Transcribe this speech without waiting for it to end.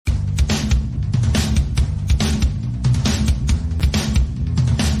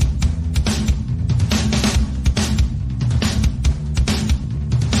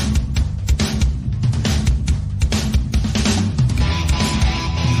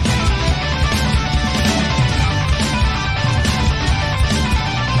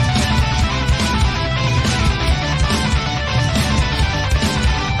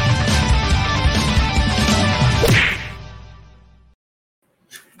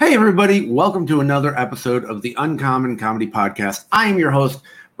Hey, everybody. Welcome to another episode of the Uncommon Comedy Podcast. I am your host,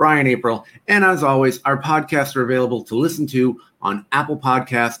 Brian April. And as always, our podcasts are available to listen to on Apple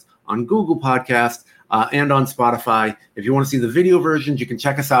Podcasts, on Google Podcasts, and on Spotify. If you want to see the video versions, you can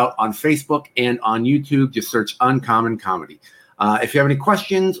check us out on Facebook and on YouTube. Just search Uncommon Comedy. If you have any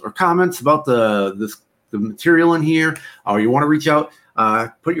questions or comments about the material in here, or you want to reach out,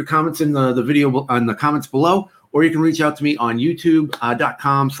 put your comments in the video on the comments below. Or you can reach out to me on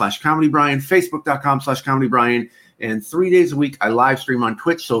youtube.com/comedybrian, facebook.com/comedybrian. And 3 days a week, I live stream on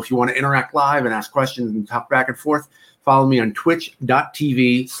Twitch. So if you want to interact live and ask questions and talk back and forth, follow me on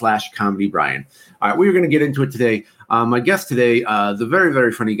twitch.tv/comedybrian. All right, we're going to get into it today. My guest today, the very,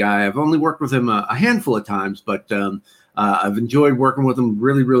 very funny guy. I've only worked with him a handful of times, but I've enjoyed working with him.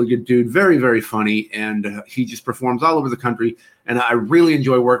 Really, really good dude. Very, very funny. And he just performs all over the country. And I really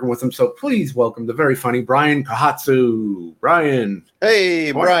enjoy working with him. So please welcome the very funny Brian Kohatsu. Brian.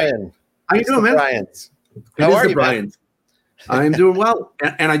 Hey, Brian. How you doing, man? Brian's. How are you, Brian? I am doing well.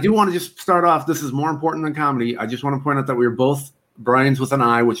 And I do want to just start off. This is more important than comedy. I just want to point out that we are both Brian's with an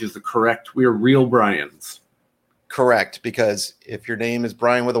I, which is the correct. We are real Brians. Correct. Because if your name is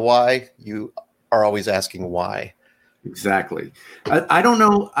Brian with a Y, you are always asking why. Exactly. I don't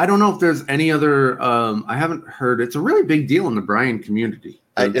know. I don't know if there's any other. I haven't heard. It's a really big deal in the Brian community.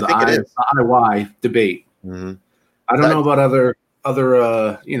 I think it is. The IY debate. Mm-hmm. I don't know about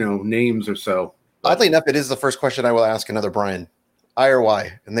other names or so. Oddly enough, it is the first question I will ask another Brian. I or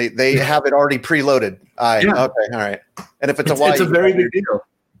Y, and they have it already preloaded. I. Yeah. Okay. All right. And if it's a Y, it's a very big deal.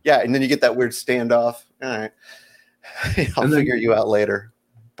 Yeah, and then you get that weird standoff. All right. I'll figure you out later.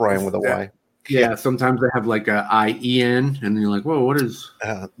 Brian with a Y. Yeah, sometimes they have like a IEN, and you're like, "Whoa, what is?"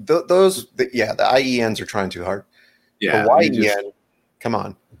 The IENs are trying too hard. Yeah, the YEN, come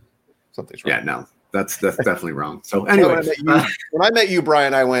on, something's wrong. Yeah, no, that's definitely wrong. So anyway, when I met you,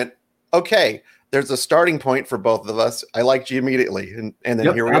 Brian, I went, "Okay, there's a starting point for both of us." I liked you immediately, and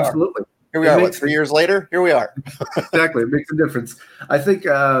then here we are. Here we are. 3 years later? Here we are. Exactly. It makes a difference. I think,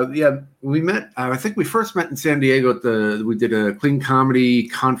 we met. I think we first met in San Diego we did a clean comedy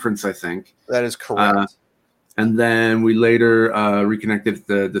conference, I think. That is correct. And then we later reconnected at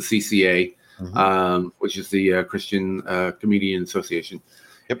the CCA, mm-hmm. Which is the Christian Comedian Association.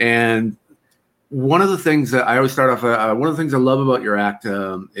 Yep. And one of the things that I always start off, one of the things I love about your act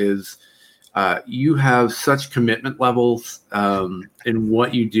is you have such commitment levels in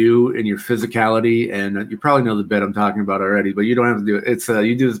what you do in your physicality, and you probably know the bit I'm talking about already, but you don't have to do it. It's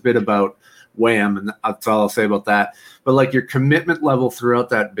you do this bit about Wham, and that's all I'll say about that. But like your commitment level throughout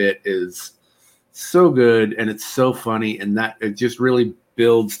that bit is so good, and it's so funny, and that it just really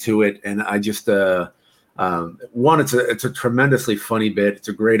builds to it. And I just it's a tremendously funny bit. It's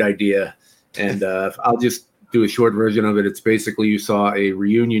a great idea, and I'll just do a short version of it. It's basically you saw a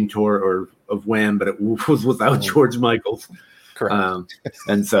reunion tour of Wham, but it was without George Michael. Correct.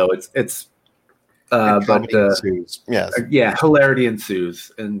 And so it's ensues. Yes. Hilarity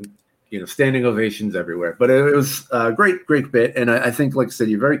ensues, and standing ovations everywhere. But it was a great bit, and I think, like I said,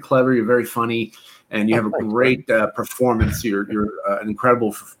 you're very clever, you're very funny, and you have a great performance. You're an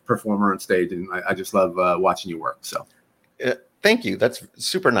incredible performer on stage, and I just love watching you work. So, thank you. That's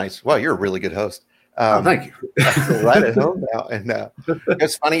super nice. Wow, you're a really good host. Thank you. Right at home now. And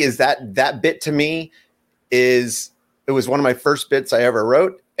what's funny is that bit to me it was one of my first bits I ever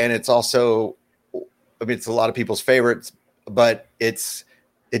wrote. And it's also, it's a lot of people's favorites, but it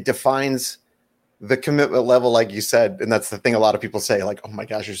defines the commitment level, like you said. And that's the thing a lot of people say, like, oh my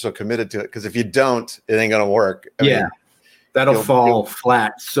gosh, you're so committed to it. Because if you don't, it ain't going to work. I mean, that'll fall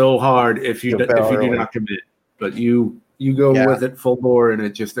flat so hard if you do not commit. But you go with it full bore, and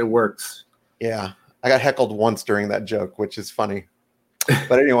it works. Yeah. I got heckled once during that joke, which is funny.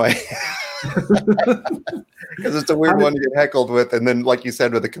 But anyway, because it's a weird one to get heckled with. And then, like you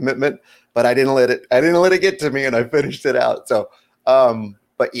said, with a commitment, but I didn't let it get to me, and I finished it out. So,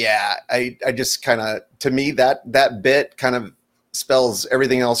 but yeah, I just kind of, to me, that bit kind of spells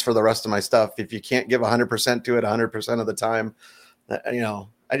everything else for the rest of my stuff. If you can't give 100% to it 100% of the time, I don't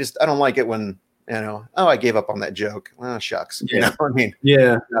like it when, I gave up on that joke. Oh, shucks. Yeah.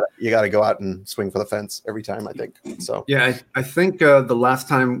 You got to go out and swing for the fence every time, I think. So, yeah, I think the last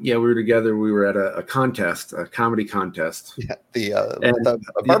time, we were together, we were at a contest, a comedy contest. Yeah. The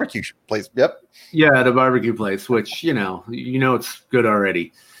barbecue place. Yep. Yeah. At a barbecue place, which, it's good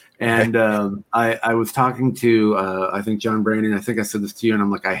already. And I was talking to, I think John Brandon, I think I said this to you, and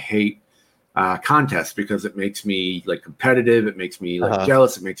I'm like, I hate contests because it makes me like competitive. It makes me like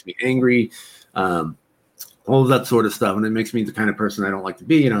jealous. It makes me angry. All of that sort of stuff. And it makes me the kind of person I don't like to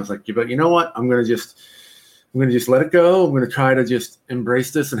be. And I was like, but you know what? I'm going to just I'm going to just let it go. I'm going to try to just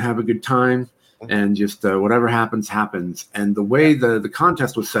embrace this and have a good time. And just whatever happens, happens. And the way the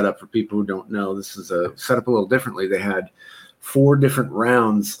contest was set up, for people who don't know, this is set up a little differently. They had 4 different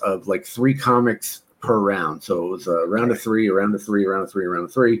rounds of like 3 comics per round. So it was a round of 3, a round of 3, a round of 3, a round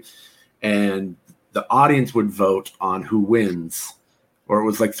of 3. And the audience would vote on who wins. Or it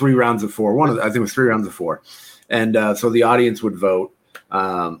was like 3 rounds of 4. I think it was 3 rounds of 4. And so the audience would vote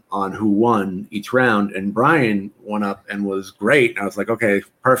on who won each round. And Brian went up and was great. I was like, okay,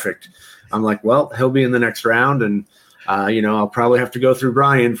 perfect. I'm like, well, he'll be in the next round, and I'll probably have to go through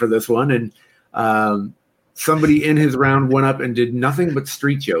Brian for this one. And somebody in his round went up and did nothing but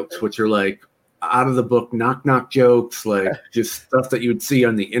street jokes, which are like out of the book knock jokes, like just stuff that you would see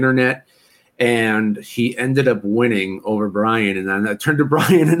on the internet. And he ended up winning over Brian. And then I turned to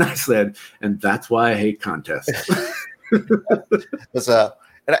Brian and I said, and that's why I hate contests. They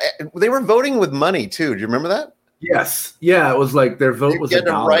were voting with money too. Do you remember that? Yes. Yeah, it was like their vote was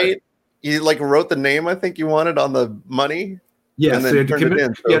 $1. Right. You like wrote the name I think you wanted on the money. Yeah, so you had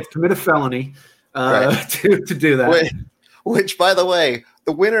to commit a felony to do that. Which, by the way,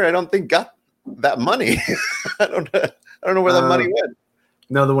 the winner I don't think got that money. I don't know where that money went.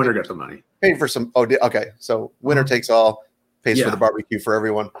 No, the winner got the money. Paid for some. Oh, okay. So winner takes all. Pays for the barbecue for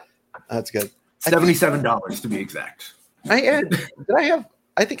everyone. That's good. $77 to be exact. I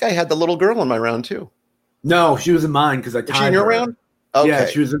think I had the little girl in my round too. No, she was in mine because I tied her. Was she in your round? Okay. Yeah,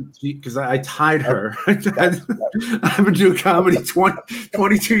 she was because I tied her. I've been doing comedy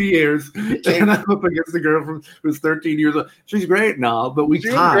 22 years, and I'm up against the girl who's 13 years old. She's great and all, but we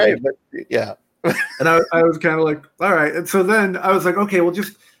tied. Great, but yeah. And I was kind of like, all right. And so then I was like, okay, well,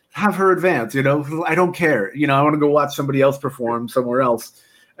 just have her advance. I don't care. I want to go watch somebody else perform somewhere else.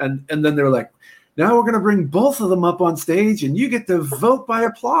 And then they were like, now we're going to bring both of them up on stage, and you get to vote by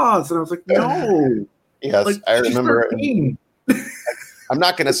applause. And I was like, no. Yes, like, I remember. I'm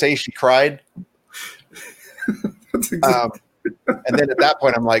not going to say she cried. And then at that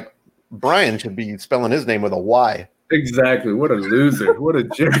point, I'm like, Brian should be spelling his name with a Y. Exactly. What a loser. What a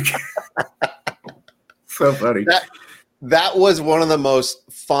jerk. So funny. That was one of the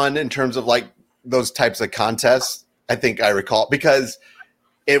most fun in terms of like those types of contests, I think I recall, because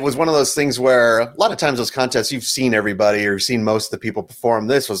it was one of those things where a lot of times those contests, you've seen everybody or seen most of the people perform.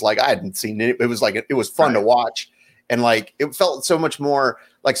 This was like, I hadn't seen it. It was like, it was fun to watch. And like, it felt so much more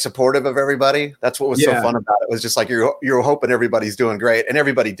like supportive of everybody. That's what was so fun about it. It was just like, you're hoping everybody's doing great. And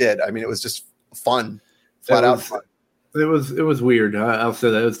everybody did. I mean, it was just fun, flat out fun. It was weird. I'll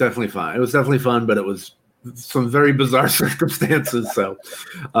say that it was definitely fun. It was definitely fun, but it was some very bizarre circumstances. So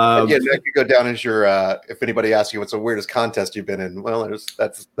again, that could go down as your, if anybody asks you what's the weirdest contest you've been in, well,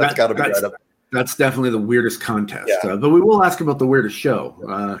 that's got to be right up. That's definitely the weirdest contest, but we will ask about the weirdest show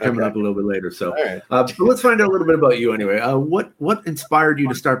coming up a little bit later. So, right. So let's find out a little bit about you anyway. What inspired you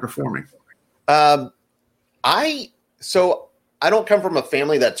to start performing? I don't come from a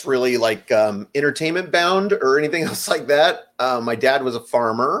family that's really like entertainment bound or anything else like that. My dad was a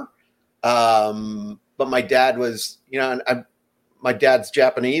farmer, but my dad was, my dad's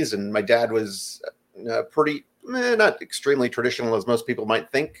Japanese, and my dad was pretty not extremely traditional as most people might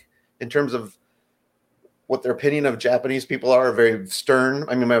think in terms of what their opinion of Japanese people are. Very stern.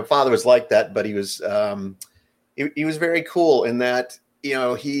 I mean, my father was like that, but he was very cool in that,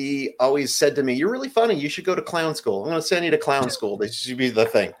 he always said to me, "You're really funny. You should go to clown school. I'm going to send you to clown school. This should be the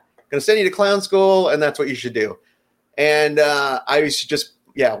thing. I'm going to send you to clown school, and that's what you should do." And I used to just,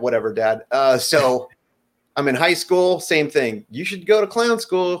 whatever, Dad. So I'm in high school, same thing. You should go to clown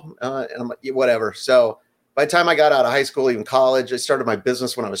school, and I'm like, whatever. So by the time I got out of high school, even college, I started my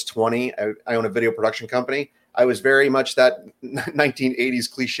business when I was 20. I own a video production company. I was very much that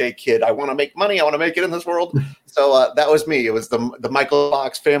 1980s cliche kid. I want to make money. I want to make it in this world. So that was me. It was the Michael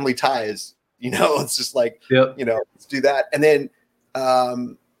Fox family ties. It's just like, let's do that. And then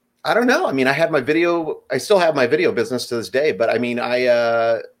I don't know. I mean, I still have my video business to this day. But I mean,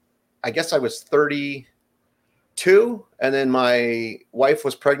 I guess I was 32, and then my wife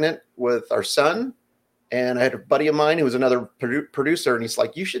was pregnant with our son. And I had a buddy of mine who was another producer, and he's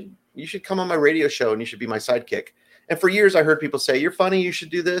like, you should come on my radio show, and you should be my sidekick. And for years, I heard people say, "You're funny. You should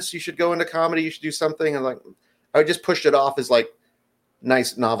do this. You should go into comedy. You should do something." And like, I just pushed it off as like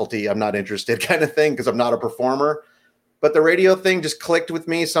nice novelty. I'm not interested kind of thing because I'm not a performer. But the radio thing just clicked with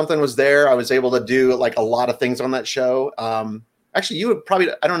me. Something was there. I was able to do like a lot of things on that show. Actually, you would probably,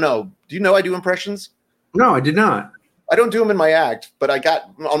 I don't know. Do you know I do impressions? No, I did not. I don't do them in my act, but I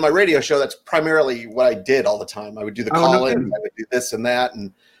got on my radio show. That's primarily what I did all the time. I would do the call-in, I would do this and that.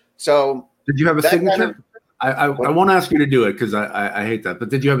 And so did you have a signature? I won't ask you to do it because I hate that, but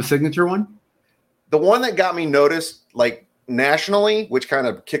did you have a signature one? the one that got me noticed like nationally, which kind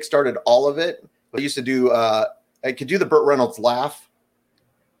of kickstarted all of it, I used to do I could do the Burt Reynolds laugh.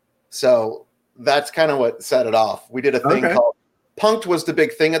 So that's kind of what set it off. We did a thing called Punked was the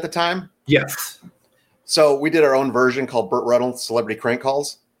big thing at the time. Yes. So we did our own version called Burt Reynolds Celebrity Crank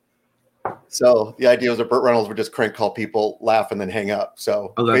Calls. So the idea was that Burt Reynolds would just crank call people, laugh, and then hang up.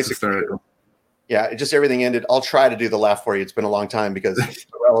 So basically, yeah, it just everything ended. I'll try to do the laugh for you. It's been a long time because the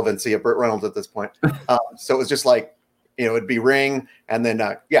relevancy of Burt Reynolds at this point. So it was just like, it'd be ring, and then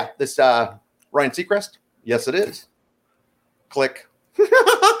this Ryan Seacrest. Yes, it is. Click.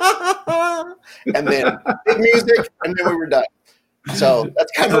 And then big music, and then we were done. So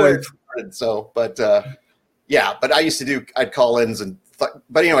that's kind of where it started. So, but but I used to do, I'd call ins but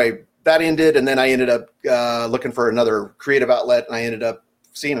anyway, that ended, and then I ended up looking for another creative outlet, and I ended up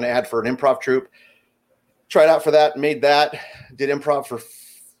seeing an ad for an improv troupe. Tried out for that, made that, did improv for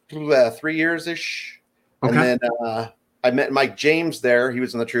 3 years ish, and then I met Mike James there. He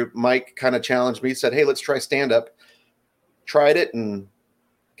was in the troupe. Mike kind of challenged me, said, "Hey, let's try stand up." Tried it, and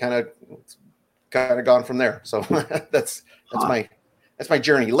kind of gone from there. So that's my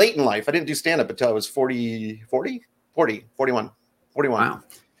journey. Late in life, I didn't do stand up until I was 41. Wow.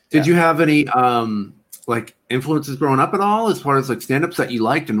 Did you have any like influences growing up at all, as far as like stand-ups that you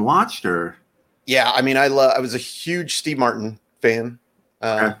liked and watched, or? Yeah, I mean, I was a huge Steve Martin fan.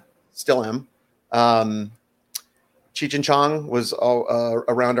 Still am. Cheech and Chong was all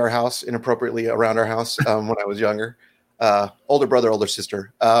around our house, inappropriately around our house when I was younger. Older brother, older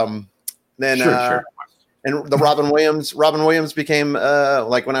sister. Then sure. And the Robin Williams became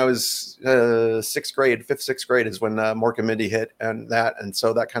like when I was 6th grade is when Mork and Mindy hit, and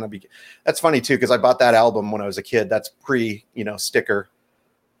so that kind of that's funny too, because I bought that album when I was a kid. That's pre sticker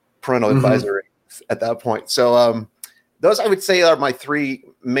parental advisory at that point. So those I would say are my 3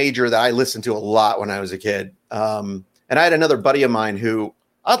 major that I listened to a lot when I was a kid. And I had another buddy of mine who,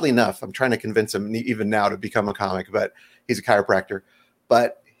 oddly enough, I'm trying to convince him even now to become a comic, but he's a chiropractor.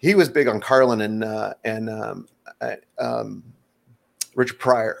 But he was big on Carlin and Richard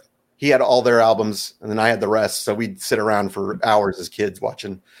Pryor. He had all their albums, and then I had the rest. So we'd sit around for hours as kids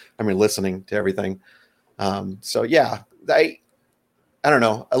listening to everything. So yeah, I don't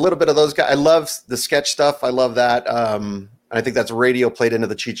know, a little bit of those guys. I love the sketch stuff. I love that. I think that's radio played into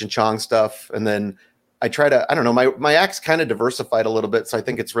the Cheech and Chong stuff. And then I try to, I don't know, my act's kind of diversified a little bit. So I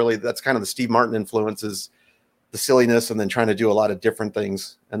think that's kind of the Steve Martin influences, the silliness, and then trying to do a lot of different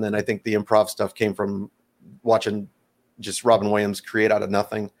things. And then I think the improv stuff came from watching just Robin Williams create out of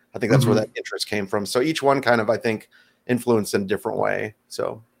nothing. I think that's where that interest came from. So each one kind of, I think, influenced in a different way.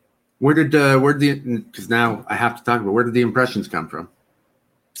 So because now I have to talk about, where did the impressions come from?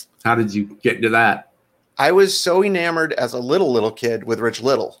 How did you get into that? I was so enamored as a little kid with Rich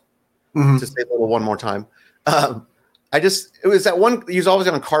Little, to say Little one more time. It was that one, he was always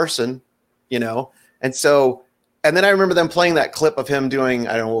on Carson, and so, and then I remember them playing that clip of him doing,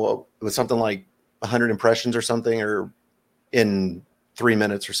 I don't know, it was something like 100 impressions or something, or in 3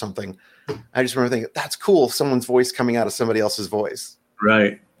 minutes or something. I just remember thinking, that's cool. Someone's voice coming out of somebody else's voice.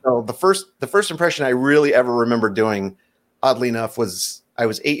 Right. So the first impression I really ever remember doing, oddly enough, was I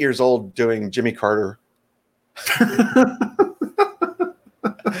was 8 years old doing Jimmy Carter.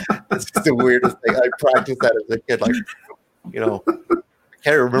 That's the weirdest thing. I practiced that as a kid. Like, I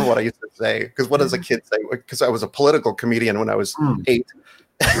can't remember what I used to say. Because what does a kid say? Because I was a political comedian when I was 8.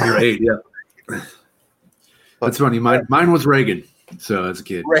 You're 8, yeah. That's funny. Mine was Reagan. So as a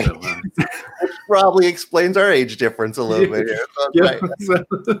kid. Right. So, which probably explains our age difference a little bit. Yeah. Right.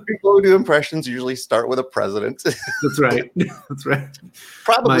 People who do impressions usually start with a president. That's right. That's right.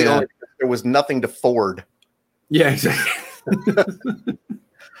 Probably only because there was nothing to forward. Yeah, exactly.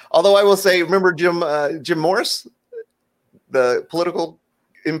 Although I will say, remember Jim Morris, the political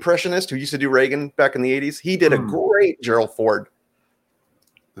impressionist who used to do Reagan back in the 80s? He did a great Gerald Ford.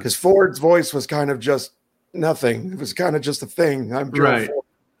 Because Ford's voice was kind of just nothing. It was kind of just a thing. I'm Gerald Ford.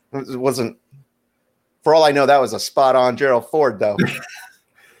 It wasn't, for all I know, that was a spot on Gerald Ford, though.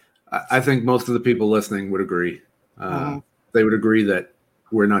 I think most of the people listening would agree. They would agree that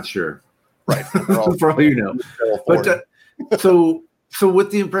we're not sure. Right. For all you know. But so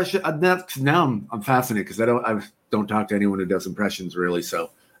with the impression, now I'm fascinated because I don't talk to anyone who does impressions really.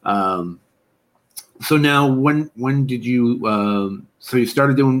 So now when did you so you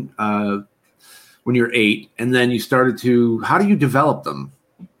started doing when you're 8, and then you started to, how do you develop them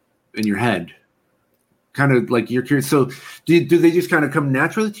in your head? Kind of like you're curious. So do they just kind of come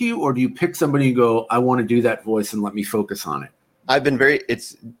naturally to you, or do you pick somebody and go, I want to do that voice and let me focus on it? I've been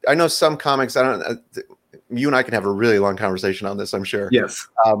I know some comics, you and I can have a really long conversation on this, I'm sure. Yes.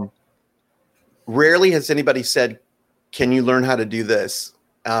 rarely has anybody said, "Can you learn how to do this?"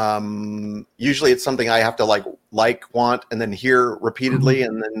 Usually it's something I have to want, and then hear repeatedly,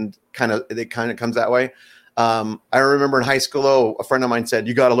 and then it comes that way. I remember in high school, though, a friend of mine said,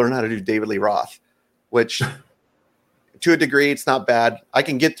 "You got to learn how to do David Lee Roth," which to a degree, it's not bad. I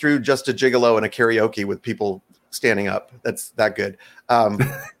can get through Just a Gigolo in a karaoke with people standing up. That's that good.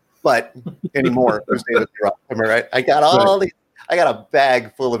 But anymore, there's David Lee Roth. Am I right? I got I got a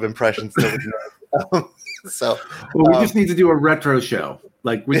bag full of impressions. So we just need to do a retro show.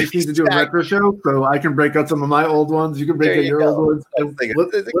 We just need to do a retro show, so I can break out some of my old ones. You can break out your old ones.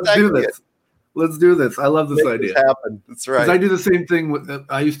 Let's do this. Let's do this. I love this idea. Happen. That's right. I do the same thing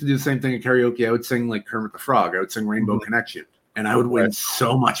I used to do the same thing at karaoke. I would sing like Kermit the Frog. I would sing Rainbow Connection, and I would win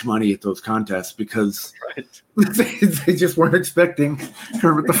so much money at those contests because they just weren't expecting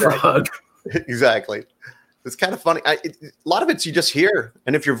Kermit the Frog. Exactly. It's kind of funny. A lot of it's you just hear,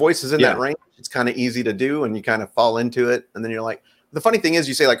 and if your voice is in that range, it's kind of easy to do, and you kind of fall into it. And then you're like, the funny thing is,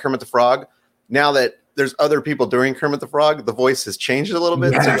 you say like Kermit the Frog. Now that there's other people doing Kermit the Frog, the voice has changed a little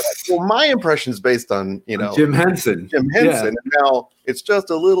bit. Yes. So you're like, well, my impression is based on Jim Henson, and now it's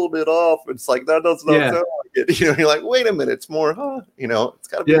just a little bit off. It's like that does not sound like it. You're like, wait a minute, it's more, it's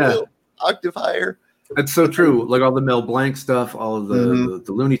got to be a little octave higher. It's so true. Like all the Mel Blanc stuff, all of the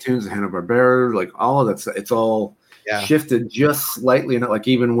Looney Tunes, the Hanna-Barbera, like all of that stuff, it's all shifted just slightly. And like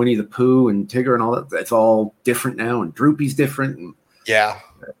even Winnie the Pooh and Tigger and all that, it's all different now. And Droopy's different. And,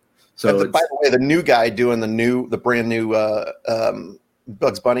 So by the way, the new guy doing the brand new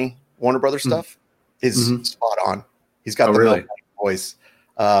Bugs Bunny Warner Brothers stuff is spot on. He's got the Mel Blanc voice.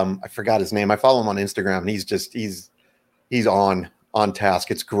 I forgot his name. I follow him on Instagram, and he's on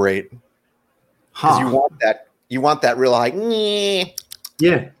task. It's great. Because you want that real like,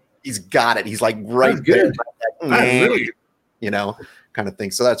 he's got it. He's like right there, kind of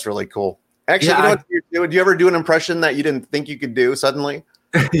thing. So that's really cool. Actually, would you ever do an impression that you didn't think you could do suddenly?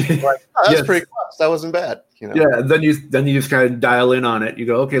 That's pretty close. That wasn't bad. Yeah. Then you just kind of dial in on it. You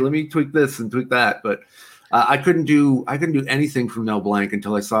go, okay, let me tweak this and tweak that. But I couldn't do anything from Mel Blanc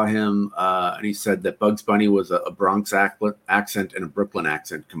until I saw him, and he said that Bugs Bunny was a Bronx accent and a Brooklyn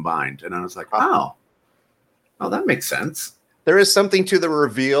accent combined, and I was like, oh, that makes sense. There is something to the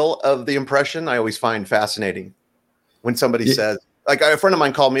reveal of the impression I always find fascinating when somebody says, like a friend of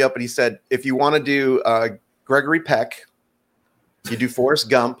mine called me up and he said, if you want to do Gregory Peck, you do Forrest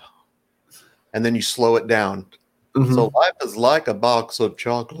Gump, and then you slow it down. So life is like a box of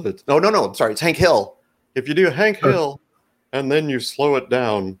chocolates. No, I'm sorry, it's Hank Hill. If you do Hank Hill and then you slow it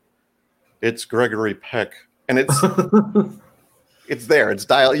down, it's Gregory Peck. And it's it's there. It's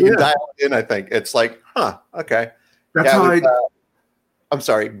dial. You can dial it in, I think. It's like, okay. That's how I'm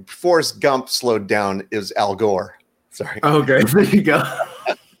sorry. Forrest Gump slowed down is Al Gore. Sorry. Okay, there you go.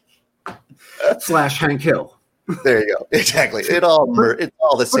 / Hank Hill. There you go. Exactly. It's all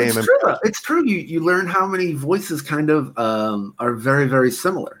the same. It's true. You learn how many voices kind of are very, very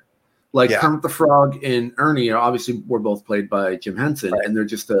similar. Like Kermit the Frog and Ernie obviously were both played by Jim Henson, and they're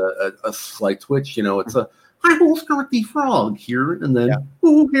just a slight twitch. It's a hi, host Kermit the Frog here, and then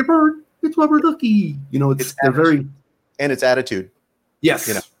oh, hey bird, it's Rubber Ducky. They're very and it's attitude. Yes.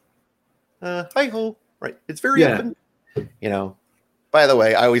 Hi ho. Right. It's very open. By the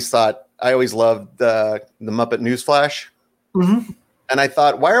way, I always loved the Muppet Newsflash. And I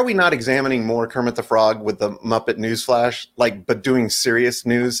thought, why are we not examining more Kermit the Frog with the Muppet Newsflash, but doing serious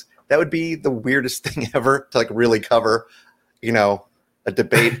news? That would be the weirdest thing ever to really cover, a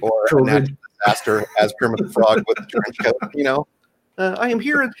debate or a natural disaster as Kermit the Frog with a trench coat. I am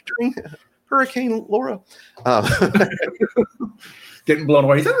here during Hurricane Laura. Getting blown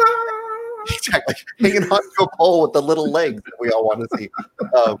away. Exactly. Hanging onto a pole with the little legs that we all want to see.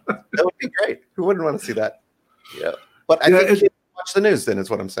 That would be great. Who wouldn't want to see that? Yeah. But I think kids watch the news then is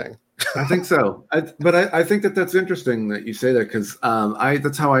what I'm saying. I think so. I think that's interesting that you say that because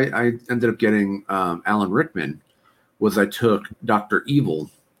that's how I ended up getting Alan Rickman was I took Dr. Evil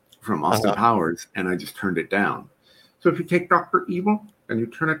from Austin Powers and I just turned it down. So if you take Dr. Evil and you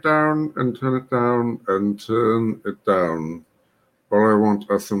turn it down and turn it down and turn it down, all I want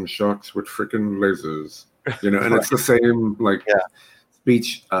are some sharks with freaking lasers, and it's the same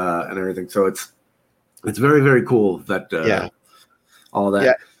speech and everything. So it's very, very cool that all that.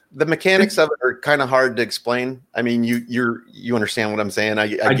 Yeah. The mechanics of it are kind of hard to explain. I mean, you understand what I'm saying. I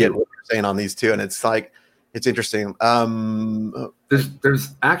get what you're saying on these two, and it's like it's interesting.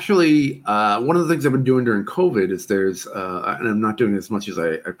 There's actually one of the things I've been doing during COVID is and I'm not doing as much as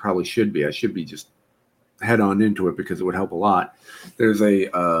I probably should be. I should be just head on into it because it would help a lot. There's a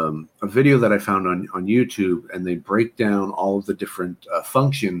video that I found on YouTube, and they break down all of the different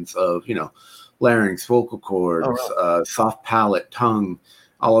functions of larynx, vocal cords, soft palate, tongue,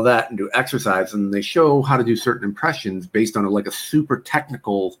 all of that, and do exercise. And they show how to do certain impressions based on like a super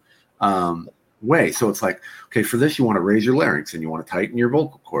technical way. So it's like, okay, for this, you want to raise your larynx and you want to tighten your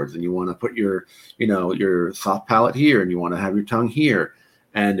vocal cords and you want to put your, your soft palate here and you want to have your tongue here.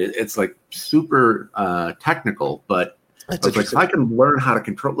 And it's like super technical, but it's like, if I can learn how to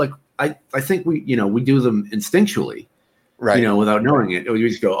control, like, I think we do them instinctually, right? Without knowing it. We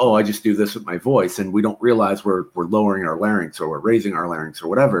just go, oh, I just do this with my voice, and we don't realize we're lowering our larynx or we're raising our larynx or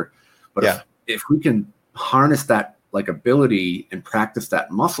whatever. But if we can harness that like ability and practice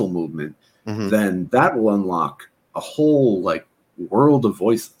that muscle movement, then that will unlock a whole like world of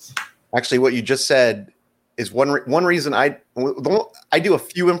voices. Actually, what you just said is one reason I do a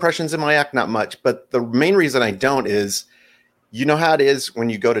few impressions in my act, not much, but the main reason I don't is, you know how it is when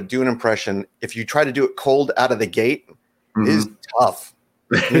you go to do an impression, if you try to do it cold out of the gate, it is tough.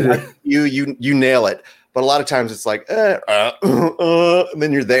 You nail it. But a lot of times it's like, and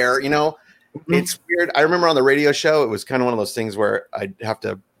then you're there, It's weird. I remember on the radio show, it was kind of one of those things where I'd have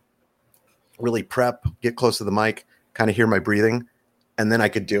to really prep, get close to the mic, kind of hear my breathing, and then I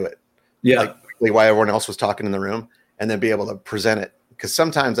could do it. Yeah. Like while everyone else was talking in the room, and then be able to present it. Because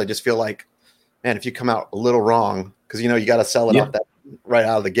sometimes I just feel like, man, if you come out a little wrong, because you got to sell it off that right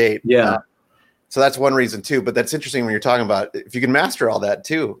out of the gate. Yeah. So that's one reason too. But that's interesting when you're talking about if you can master all that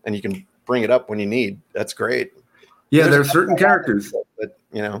too, and you can bring it up when you need. That's great. Yeah, there's certain characters, but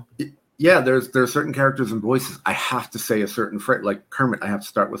Yeah, there's certain characters and voices. I have to say a certain phrase, like Kermit. I have to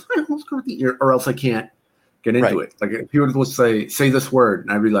start with Kermit, or else I can't get into it. Like if he would say this word,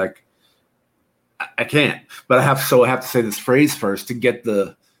 and I'd be like, I can't. But I have to say this phrase first to get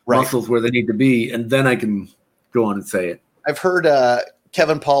the muscles where they need to be, and then I can go on and say it. I've heard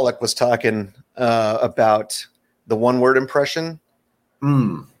Kevin Pollak was talking about the one-word impression.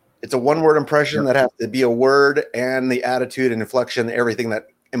 It's a one-word impression that has to be a word and the attitude and inflection, everything that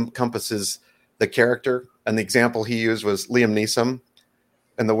encompasses the character. And the example he used was Liam Neeson,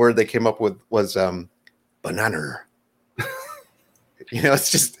 and the word they came up with was banana.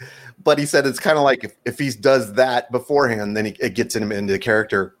 It's just. But he said it's kind of like if he does that beforehand, then it gets him into the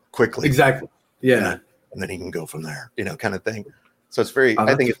character quickly. Exactly. Yeah. And then he can go from there, kind of thing. So it's very,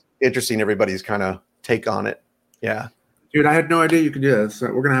 I think it's interesting. Everybody's kind of take on it. Yeah. Dude, I had no idea you could do this.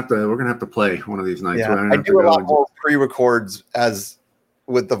 We're going to have to play one of these nights. Yeah. I do a lot more pre-records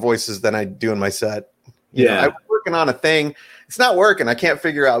with the voices than I do in my set. I was working on a thing. It's not working. I can't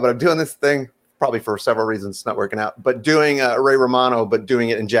figure out, but I'm doing this thing. Probably for several reasons it's not working out, but doing Ray Romano, but doing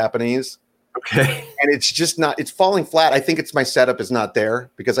it in Japanese. Okay. And it's just not, it's falling flat. I think it's my setup is not there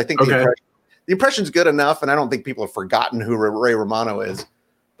because I think the impression's good enough. And I don't think people have forgotten who Ray Romano is,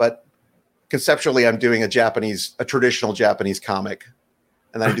 but conceptually I'm doing a traditional Japanese comic.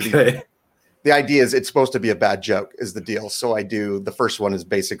 And then I do the idea is it's supposed to be a bad joke is the deal. So I do, the first one is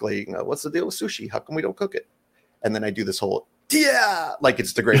basically, what's the deal with sushi? How come we don't cook it? And then I do this whole, like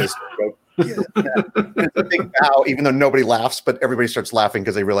it's the greatest joke. It's a big bow, even though nobody laughs, but everybody starts laughing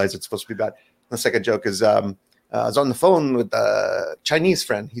because they realize it's supposed to be bad. The second joke is I was on the phone with a Chinese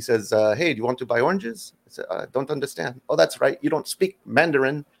friend. He says, hey, do you want to buy oranges? I said, I don't understand. Oh, that's right. You don't speak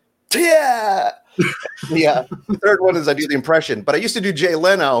Mandarin. Yeah. The third one is I do the impression, but I used to do Jay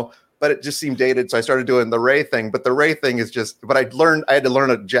Leno, but it just seemed dated. So I started doing the Ray thing, but the Ray thing is but I had to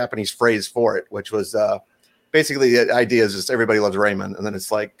learn a Japanese phrase for it, which was basically the idea is just everybody loves Raymond. And then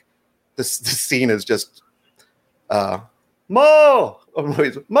it's like, this scene is just Mama-san,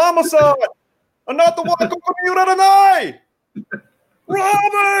 I'm not the one who commute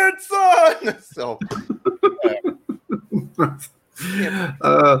Robinson. So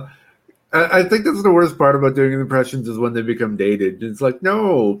I think that's the worst part about doing impressions is when they become dated. It's like,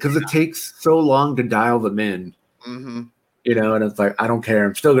 no, because it takes so long to dial them in. And it's like, I don't care.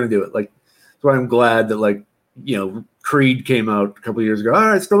 I'm still going to do it. Like, that's why I'm glad that Creed came out a couple of years ago. All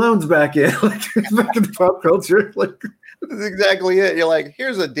right, Stallone's back in. Like, it's back in the pop culture. Like, that's exactly it. You're like,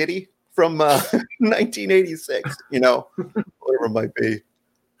 here's a ditty from 1986. Whatever it might be.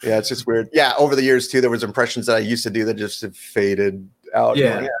 Yeah, it's just weird. Yeah, over the years too, there was impressions that I used to do that just have faded out.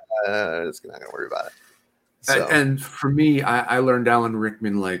 Yeah, it's not gonna worry about it. So. And for me, I learned Alan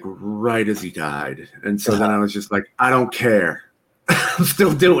Rickman like right as he died, and so then I was just like, I don't care. I'm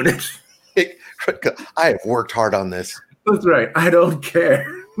still doing it. I have worked hard on this. That's right. I don't care.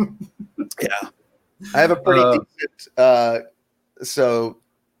 Yeah. I have a pretty decent I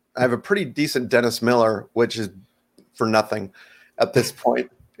have a pretty decent Dennis Miller, which is for nothing at this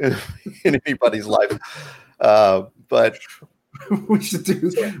point in anybody's life. But we should do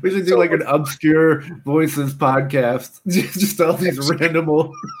like an obscure voices podcast. Just all these random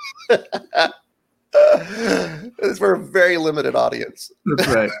old It's for a very limited audience. That's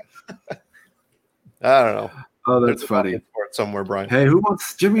right. I don't know. Oh, that's funny. For it somewhere, Brian. Hey, who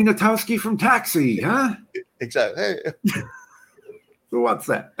wants Jimmy Natowski from Taxi? Huh? Exactly. Hey. Who wants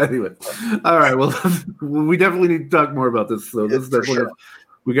that? Anyway, all right. Well, we definitely need to talk more about this. So this is definitely sure.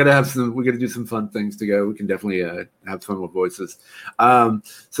 we got to do some fun things together. We can definitely have fun with voices.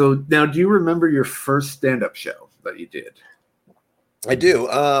 So now, do you remember your first stand-up show that you did? I do.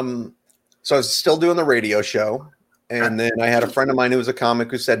 So I was still doing the radio show. And then I had a friend of mine who was a comic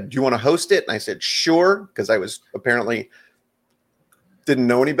who said, do you want to host it? And I said, sure. Because I was apparently didn't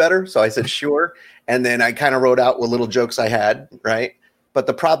know any better. So I said, sure. And then I kind of wrote out what little jokes I had. Right. But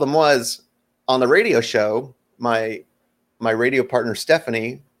the problem was on the radio show, my radio partner,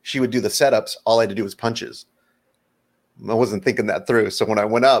 Stephanie, she would do the setups. All I had to do was punches. I wasn't thinking that through. So when I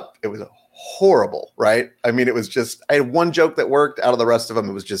went up, it was horrible. Right. I mean, it was just, I had one joke that worked. Out of the rest of them,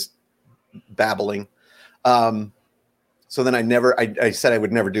 it was just babbling. So then I said I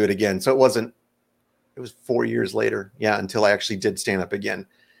would never do it again. So it was 4 years later. Yeah. Until I actually did stand up again.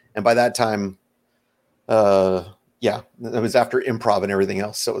 And by that time, it was after improv and everything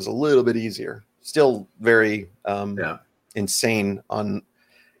else. So it was a little bit easier, still very, insane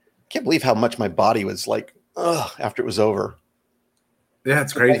can't believe how much my body was like, after it was over. Yeah.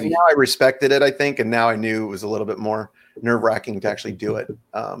 It's crazy. Now I respected it, I think. And now I knew it was a little bit more nerve-wracking to actually do it.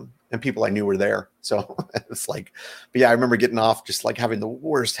 And people I knew were there. So it's like, but yeah, I remember getting off just like having the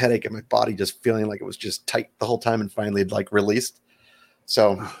worst headache in my body, just feeling like it was just tight the whole time and finally had like released.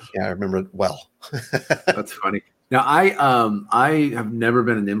 So yeah, I remember it well. That's funny. Now I have never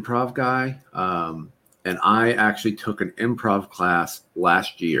been an improv guy. And I actually took an improv class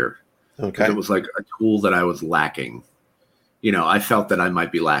last year. Okay. It was like a tool that I was lacking. I felt that I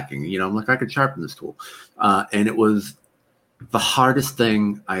might be lacking. I'm like, I could sharpen this tool. And it was the hardest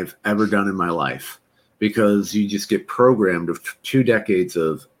thing I've ever done in my life because you just get programmed of 2 decades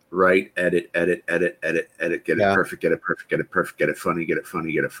of write, edit, get it perfect, get it perfect, get it perfect, get it funny, get it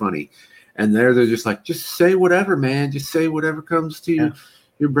funny, get it funny. And they're just like, just say whatever, man. Just say whatever comes to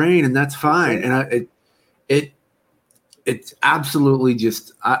your brain, and that's fine. And it's absolutely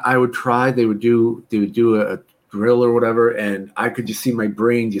just I would try. They would do a drill or whatever, and I could just see my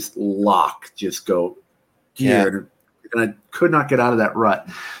brain just lock, just go here. And I could not get out of that rut.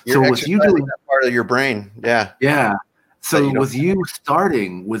 You're so was you doing that part of your brain? Yeah. Yeah. So was you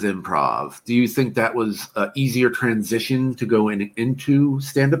starting with improv? Do you think that was an easier transition to go into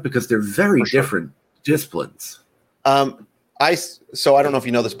stand-up because they're very different disciplines? So I don't know if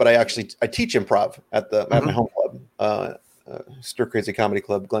you know this, but I teach improv at my home club, Stir Crazy Comedy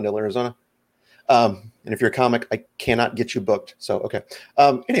Club, Glendale, Arizona. And if you're a comic, I cannot get you booked. So, okay.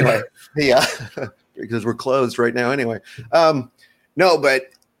 Anyway, because we're closed right now anyway. No, but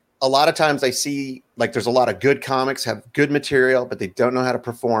a lot of times I see like there's a lot of good comics have good material, but they don't know how to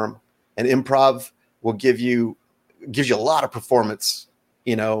perform. And improv will gives you a lot of performance,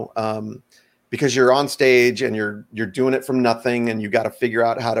 because you're on stage and you're doing it from nothing, and you got to figure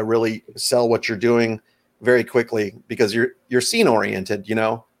out how to really sell what you're doing very quickly because you're scene oriented,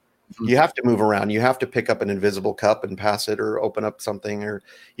 You have to move around. You have to pick up an invisible cup and pass it or open up something, or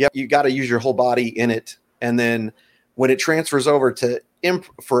you got to use your whole body in it. And then when it transfers over to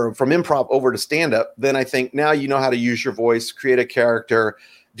from improv over to stand up, then I think now you know how to use your voice, create a character,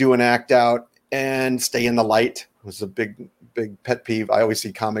 do an act out, and stay in the light. It was a big pet peeve. I always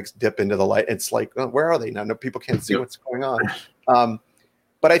see comics dip into the light. It's like, oh, where are they now? No, people can't see what's going on.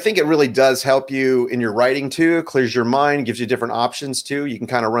 But I think it really does help you in your writing too, clears your mind, gives you different options too. You can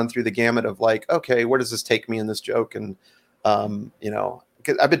kind of run through the gamut of like, okay, where does this take me in this joke? And,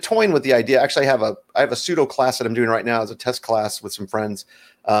 because I've been toying with the idea. Actually, I have a pseudo class that I'm doing right now as a test class with some friends,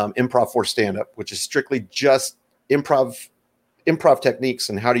 improv for stand-up, which is strictly just improv techniques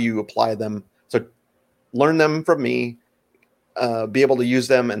and how do you apply them. So learn them from me, be able to use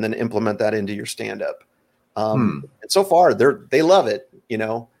them and then implement that into your stand-up. And so far they love it,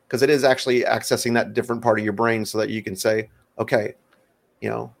 because it is actually accessing that different part of your brain so that you can say, okay,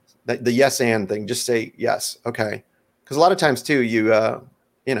 the yes and thing, just say yes. Okay. Because a lot of times too, you're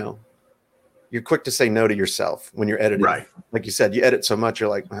quick to say no to yourself when you're editing. Right. Like you said, you edit so much, you're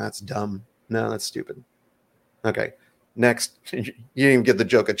like, that's dumb. No, that's stupid. Okay. Next, you didn't even give the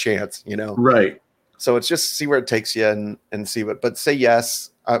joke a chance, Right. So it's just see where it takes you and see but say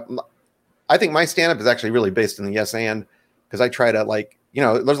yes. I think my stand-up is actually really based in the yes and, because I try to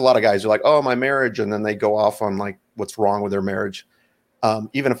there's a lot of guys who are like, oh, my marriage. And then they go off on like what's wrong with their marriage.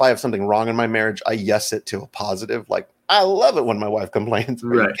 Even if I have something wrong in my marriage, I yes it to a positive. Like, I love it when my wife complains.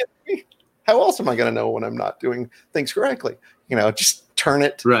 Right. How else am I going to know when I'm not doing things correctly? Just turn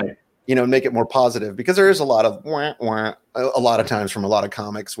it. Right. make it more positive, because there is a lot of wah, wah, a lot of times from a lot of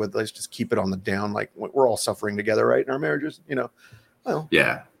comics with, let's just keep it on the down. Like, we're all suffering together, right? In our marriages, well,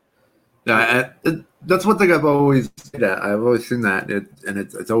 yeah. That's one thing I've always said. I've always seen that, and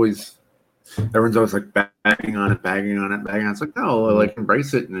it's always, everyone's always like bagging on it. It's like, no, like,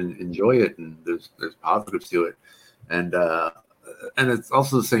 embrace it and enjoy it, and there's positives to it, and it's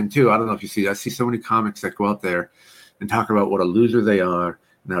also the same too. I don't know if you see. I see so many comics that go out there and talk about what a loser they are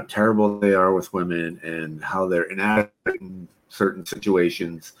and how terrible they are with women and how they're inadequate in certain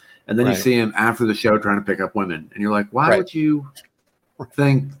situations, and then you see them after the show trying to pick up women, and you're like, why would you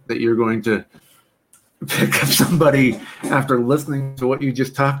think that you're going to pick up somebody after listening to what you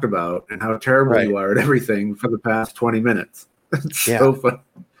just talked about and how terrible you are at everything for the past 20 minutes? It's so fun.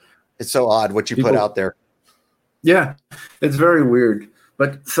 It's so odd what you put out there. Yeah, it's very weird.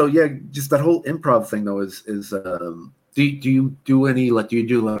 But so, yeah, just that whole improv thing, though, is do you do any, like, do you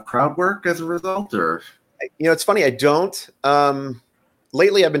do a lot of crowd work as a result, or? It's funny. I don't.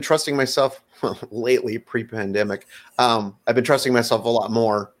 Lately, I've been trusting myself. Well, lately, pre-pandemic, I've been trusting myself a lot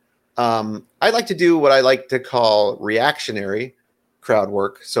more. I like to do what I like to call reactionary crowd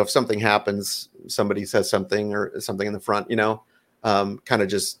work. So if something happens, somebody says something or something in the front, kind of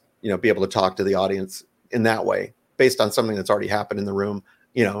just, be able to talk to the audience in that way based on something that's already happened in the room.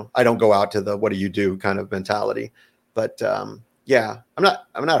 I don't go out to the, what do you do kind of mentality, but, I'm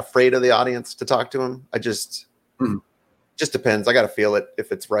not afraid of the audience to talk to them. I just depends. I got to feel it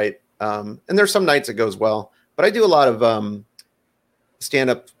if it's right. And there's some nights it goes well, but I do a lot of,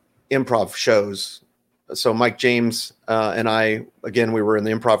 stand-up improv shows. So Mike James and I, again, we were in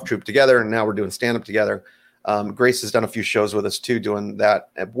the improv troupe together, and now we're doing stand-up together. Grace has done a few shows with us too, doing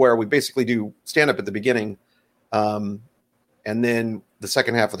that, where we basically do stand-up at the beginning. And then the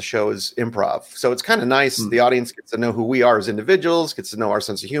second half of the show is improv. So it's kind of nice. The audience gets to know who we are as individuals, gets to know our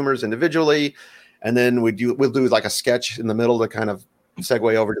sense of humor individually. And then we'll do like a sketch in the middle to kind of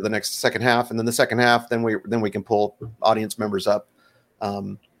segue over to the next second half. And then the second half, then we can pull audience members up.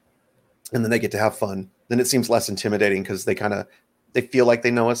 And then they get to have fun. Then it seems less intimidating because they feel like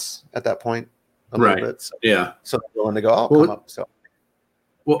they know us at that point a little bit. So, so they're willing to go, come up. So,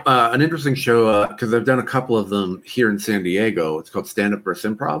 an interesting show, because I've done a couple of them here in San Diego. It's called Stand Up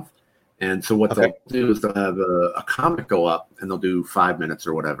versus Improv. And so what they'll do is they'll have a comic go up, and they'll do 5 minutes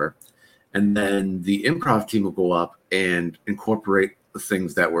or whatever. And then the improv team will go up and incorporate the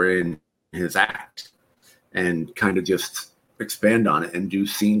things that were in his act and kind of just expand on it and do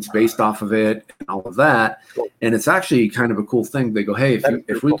scenes based off of it and all of that. And it's actually kind of a cool thing. They go, hey,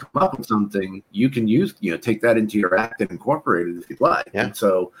 if we come up with something, you can use, take that into your act and incorporate it if you'd like. And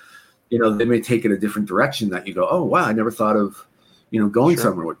so, they may take it a different direction that you go, oh, wow, I never thought of, going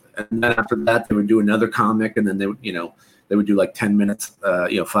somewhere with it. And then after that, they would do another comic, and then they would, they would do like 10 minutes,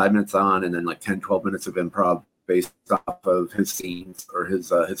 5 minutes on, and then like 10, 12 minutes of improv based off of his scenes or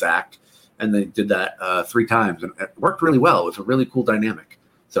his act. And they did that 3 times, and it worked really well. It was a really cool dynamic.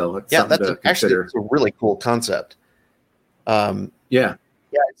 So it's actually it's a really cool concept.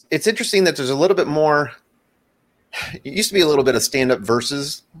 It's interesting that there's a little bit more. It used to be a little bit of stand-up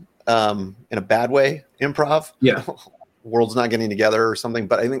versus, in a bad way, improv. Yeah, world's not getting together or something.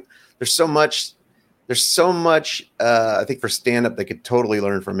 But I think there's so much. I think for stand-up they could totally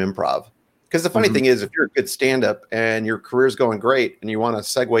learn from improv. Because the funny thing is, if you're a good stand-up and your career's going great and you want to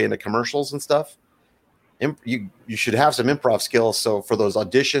segue into commercials and stuff, you should have some improv skills. So for those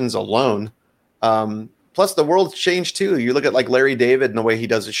auditions alone, plus the world's changed too. You look at like Larry David and the way he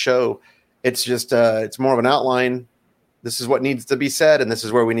does his show. It's just it's more of an outline. This is what needs to be said, and this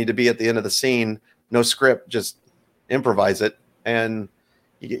is where we need to be at the end of the scene. No script, just improvise it, and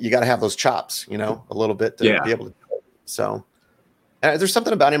you got to have those chops, a little bit to be able to do it. So. There's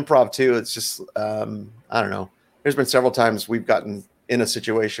something about improv too. It's just, I don't know. There's been several times we've gotten in a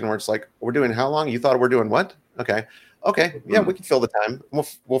situation where it's like, we're doing how long? You thought we're doing what? Okay. Yeah, we can fill the time.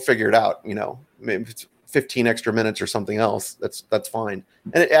 We'll figure it out. Maybe it's 15 extra minutes or something else. That's fine.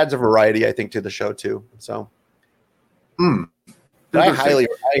 And it adds a variety, I think, to the show too. So I highly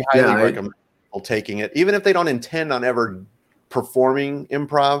recommend people taking it, even if they don't intend on ever performing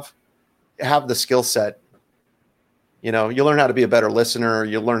improv. Have the skill set. You learn how to be a better listener.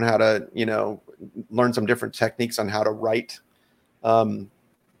 You learn how to, learn some different techniques on how to write.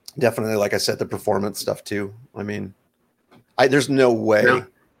 Definitely, like I said, the performance stuff too. I mean, there's no way.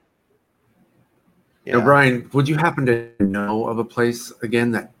 Brian, would you happen to know of a place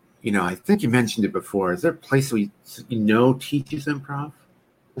again that, I think you mentioned it before. Is there a place where teaches improv?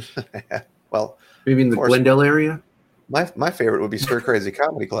 Well, maybe in the Glendale area? My favorite would be Stir Crazy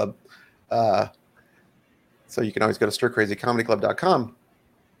Comedy Club. So you can always go to stircrazycomedyclub.com.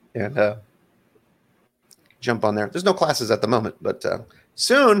 and jump on there. There's no classes at the moment, but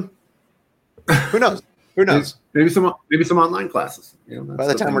soon. Who knows? Who knows? Maybe some online classes. By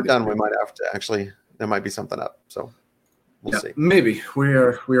the time we're done, we might have to actually. There might be something up. So we'll see. Maybe we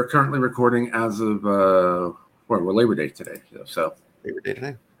are currently recording as of we're Labor Day today. So Labor Day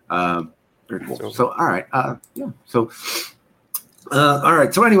today. Very cool. So all right. So all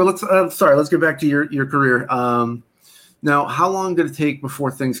right. So anyway, let's get back to your career. Now, how long did it take before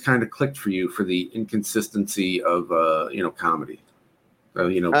things kind of clicked for you for the inconsistency of comedy?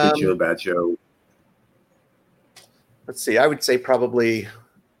 Good show, bad show. Let's see. I would say probably,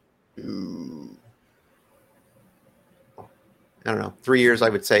 I don't know, 3 years. I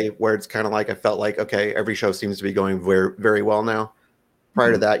would say where it's kind of like I felt like okay, every show seems to be going very very well now.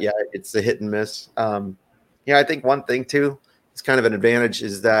 Prior to that, it's a hit and miss. I think one thing too, it's kind of an advantage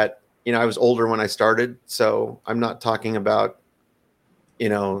is that I was older when I started, so I'm not talking about a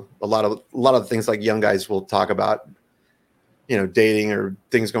lot of the things like young guys will talk about. Dating or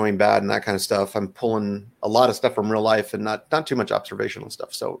things going bad and that kind of stuff. I'm pulling a lot of stuff from real life and not too much observational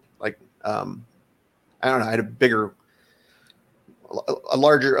stuff. So like, I don't know, I had a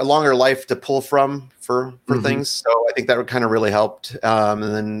longer life to pull from for things. So I think that would kind of really helped. And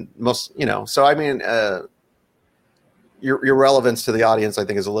then so I mean, your relevance to the audience, I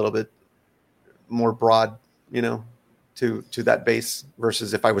think is a little bit more broad, to that base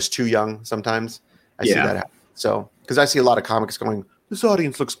versus if I was too young, sometimes I see that happen. So, because I see a lot of comics going, this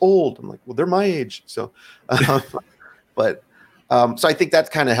audience looks old. I'm like, well, they're my age. So, so I think that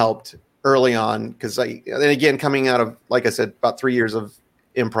kind of helped early on because then again, coming out of, like I said, about 3 years of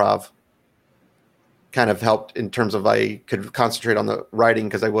improv kind of helped in terms of I could concentrate on the writing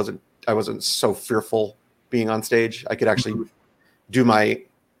because I wasn't so fearful being on stage. I could actually I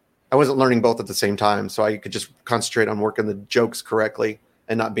wasn't learning both at the same time. So I could just concentrate on working the jokes correctly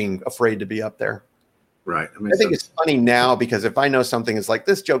and not being afraid to be up there. Right. I think it's funny now because if I know something is like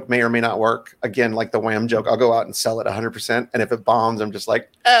this joke may or may not work, again, like the Wham joke, I'll go out and sell it 100%. And if it bombs, I'm just like,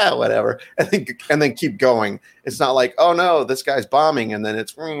 whatever. And then keep going. It's not like, oh no, this guy's bombing. And then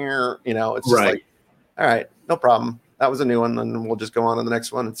it's just like, all right, no problem. That was a new one. And we'll just go on to the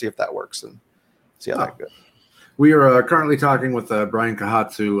next one and see if that works and see how that goes. We are currently talking with Brian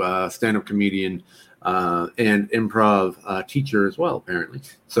Kohatsu, stand-up comedian, and improv teacher as well, apparently.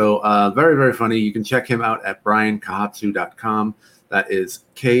 So very, very funny. You can check him out at briankohatsu.com. That is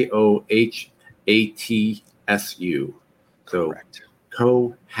Kohatsu. So correct.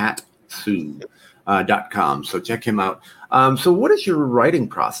 Kohatsu.com. So check him out. So what is your writing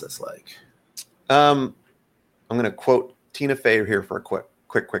process like? I'm going to quote Tina Fey here for a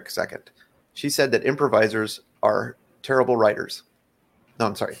quick second. She said that improvisers are terrible writers. No,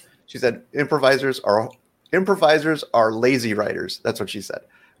 I'm sorry. She said improvisers are lazy writers. That's what she said,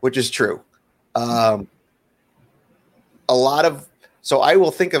 which is true. So I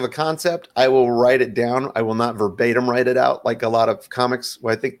will think of a concept. I will write it down. I will not verbatim write it out like a lot of comics.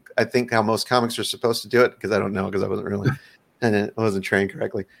 Well, I think how most comics are supposed to do it because I don't know because I wasn't really and I wasn't trained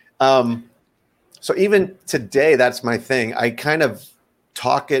correctly. So even today, that's my thing. I kind of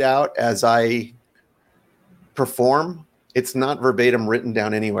talk it out as I perform. It's not verbatim written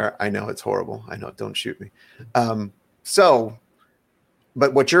down anywhere. I know it's horrible. I know. Don't shoot me. But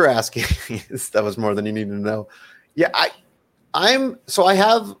what you're asking is that was more than you needed to know. Yeah, I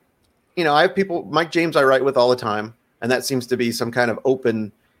have people, Mike James, I write with all the time. And that seems to be some kind of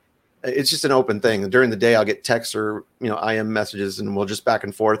open, it's just an open thing. During the day, I'll get texts or, IM messages and we'll just back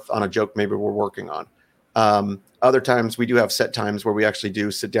and forth on a joke maybe we're working on. Other times we do have set times where we actually do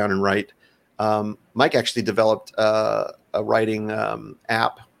sit down and write. Mike actually developed a writing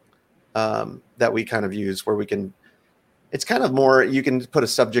app that we kind of use where it's kind of more, you can put a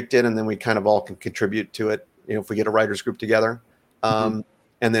subject in and then we kind of all can contribute to it. If we get a writers group together, but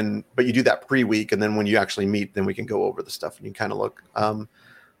you do that pre-week. And then when you actually meet, then we can go over the stuff and you kind of look.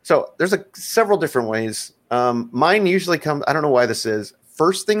 So there's several different ways. Mine usually comes, I don't know why this is,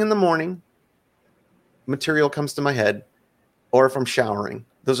 first thing in the morning, material comes to my head, or if I'm showering.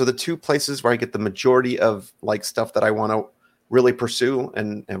 Those are the two places where I get the majority of stuff that I want to really pursue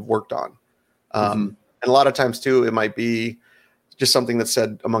and have worked on. And a lot of times too, it might be just something that's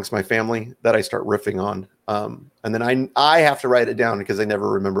said amongst my family that I start riffing on. And then I have to write it down because I never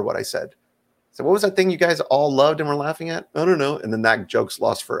remember what I said. So what was that thing you guys all loved and were laughing at? I don't know. And then that joke's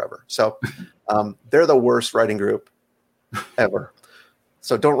lost forever. So they're the worst writing group ever.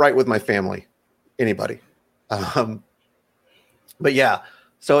 So don't write with my family, anybody. But yeah,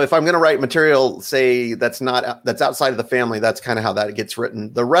 so if I'm going to write material, say that's outside of the family, that's kind of how that gets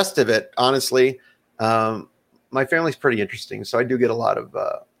written. The rest of it, honestly, my family's pretty interesting. So I do get a lot of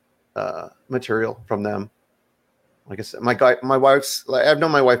material from them. Like I said, I've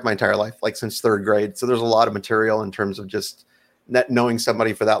known my wife my entire life, like since third grade. So there's a lot of material in terms of just knowing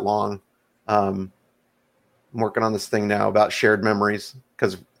somebody for that long. I'm working on this thing now about shared memories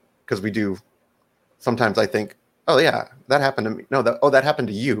because we do. Sometimes I think, oh yeah, that happened to me. No, that happened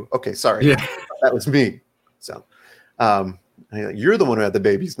to you. Okay, sorry, Yeah, that was me. So you're the one who had the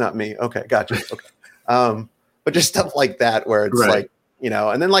babies, not me. Okay, gotcha. Okay, but just stuff like that where it's like,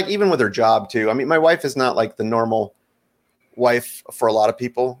 and then like even with her job too. I mean, my wife is not like the normal wife for a lot of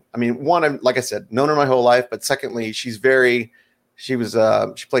people. I mean, one, like I said, known her my whole life, but secondly, she played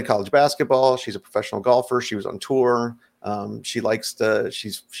college basketball. She's a professional golfer. She was on tour. She likes to,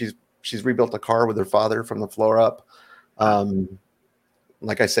 she's rebuilt a car with her father from the floor up.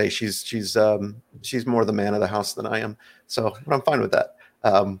 Like I say, she's more the man of the house than I am. So, but I'm fine with that.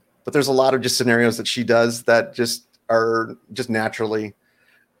 But there's a lot of just scenarios that she does that just are just naturally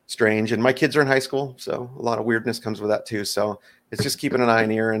strange. And my kids are in high school, so a lot of weirdness comes with that too. So it's just keeping an eye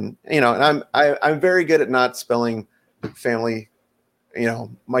and ear, and and I'm very good at not spelling family.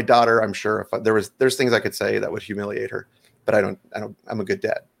 My daughter, I'm sure if there's things I could say that would humiliate her, but I don't. I'm a good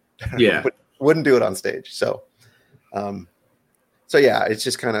dad. Yeah, wouldn't do it on stage. So, yeah, it's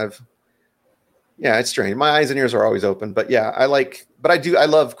just kind of, yeah, it's strange. My eyes and ears are always open, but yeah, I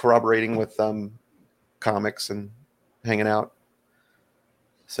love corroborating with comics and hanging out.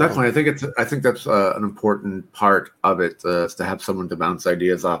 So. Definitely, I think that's an important part of it, is to have someone to bounce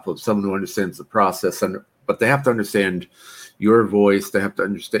ideas off of, someone who understands the process, but they have to understand your voice. They have to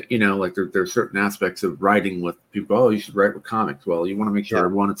understand, like there are certain aspects of writing with people. Oh, you should write with comics. Well, you want to make sure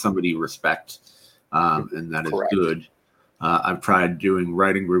everyone is somebody you respect, and that is good. I've tried doing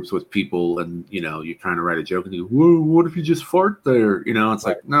writing groups with people, and you're trying to write a joke, and you go, "Whoa, what if you just fart there?" It's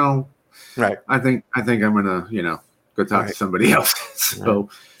like, no, right. I think I'm gonna, go talk to somebody else. So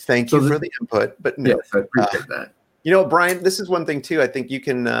thank you for the input, but no, yes, I appreciate that. Brian, this is one thing too. I think you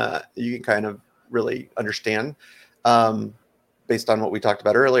can kind of really understand, based on what we talked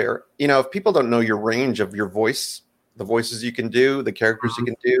about earlier. If people don't know your range of your voice, the voices you can do, the characters you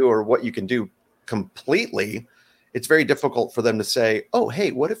can do, or what you can do completely, it's very difficult for them to say, "Oh,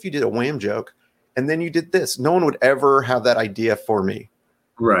 hey, what if you did a Wham joke and then you did this?" No one would ever have that idea for me,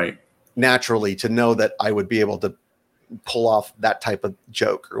 right? Naturally, to know that I would be able to pull off that type of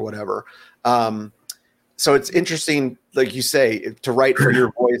joke or whatever. So it's interesting, like you say, to write for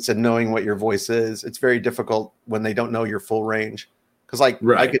your voice and knowing what your voice is. It's very difficult when they don't know your full range. Because I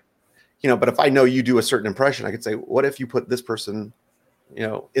could, but if I know you do a certain impression, I could say, what if you put this person,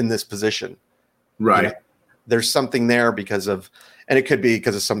 in this position? Right. There's something there and it could be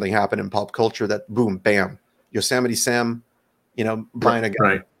because of something happened in pop culture that boom, bam, Yosemite Sam, buying a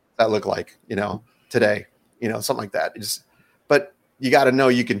guy that look like, today, something like that. But you got to know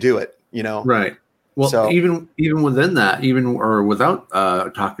you can do it, Right. Well, so, even within that, or without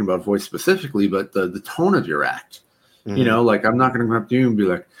talking about voice specifically, but the tone of your act, like I'm not going to come up to you and be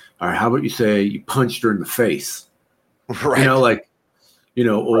like, all right, how about you say you punched her in the face? Right. Or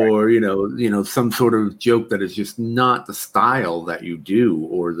some sort of joke that is just not the style that you do,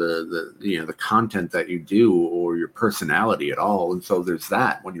 or the content that you do, or your personality at all. And so there's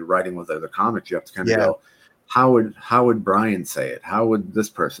that when you're writing with other comics, you have to kind of go, how would Brian say it? How would this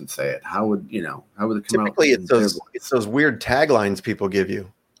person say it? How would it come Typically, out? Typically, it's those weird taglines people give you.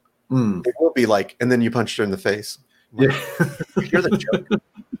 It will be like, and then you punched her in the face. Yeah. You're the joke.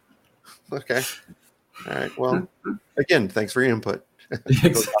 Okay. All right. Well, again, thanks for your input.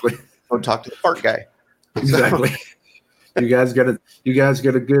 Exactly. Go talk to the fart guy. Exactly. You guys got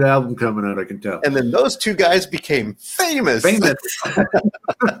a good album coming out, I can tell. And then those two guys became famous. They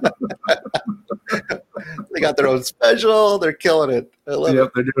got their own special. They're killing it. I love it.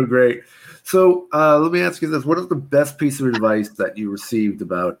 They're doing great. So let me ask you this: what is the best piece of advice that you received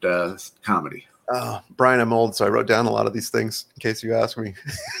about comedy? Brian, I'm old, so I wrote down a lot of these things in case you ask me.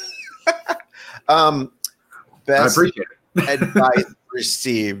 Best I appreciate it. advice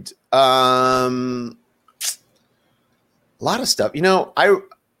received. A lot of stuff.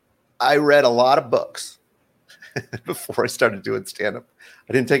 I read a lot of books before I started doing stand-up.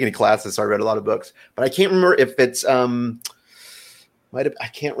 I didn't take any classes, so I read a lot of books. But I can't remember if it's I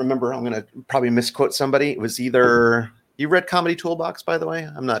can't remember. I'm gonna probably misquote somebody. It was either you read Comedy Toolbox, by the way.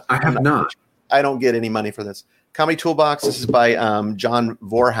 I have not. I don't get any money for this. Comedy Toolbox. This is by John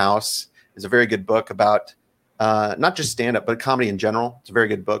Vorhaus. It's a very good book about not just stand-up, but comedy in general. It's a very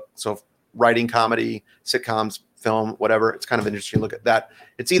good book. So writing comedy, sitcoms, film, whatever. It's kind of interesting to look at that.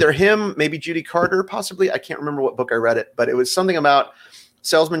 It's either him, maybe Judy Carter, possibly. I can't remember what book I read it, but it was something about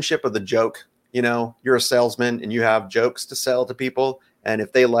salesmanship of the joke. You're a salesman and you have jokes to sell to people, And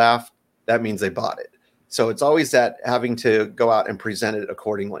if they laugh, that means they bought it. So it's always that having to go out and present it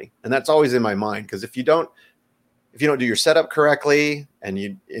accordingly. And that's always in my mind, because if you don't do your setup correctly and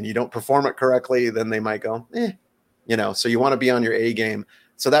you don't perform it correctly, then they might go, so you want to be on your A game.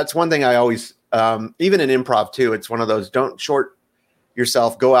 So that's one thing I always, even in improv too, it's one of those, don't short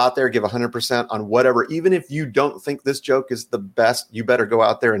yourself, go out there, give 100% on whatever. Even if you don't think this joke is the best, you better go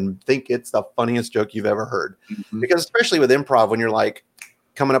out there and think it's the funniest joke you've ever heard. Mm-hmm. Because especially with improv, when you're like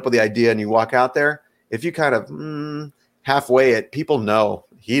coming up with the idea and you walk out there, if you kind of halfway it, people know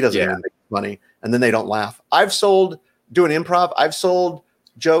he doesn't even think it's funny, and then they don't laugh. Doing improv, I've sold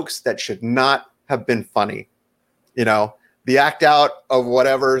jokes that should not have been funny. The act out of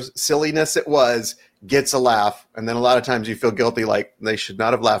whatever silliness it was gets a laugh. And then a lot of times you feel guilty, like they should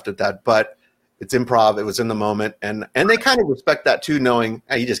not have laughed at that, but it's improv. It was in the moment. And they kind of respect that too, knowing,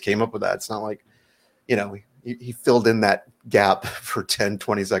 hey, he just came up with that. It's not like, he filled in that gap for 10,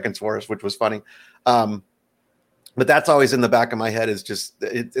 20 seconds for us, which was funny. But that's always in the back of my head, is just,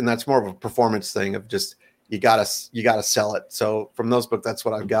 and that's more of a performance thing of just, you gotta sell it. So from those books, that's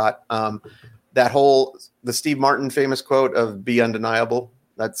what I've got. The Steve Martin famous quote of "Be undeniable."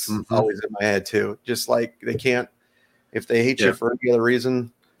 That's always in my head too. Just like they can't, if they hate you for any other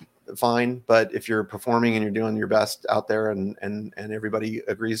reason, fine. But if you're performing and you're doing your best out there, and everybody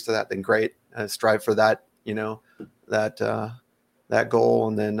agrees to that, then great. Strive for that, that goal.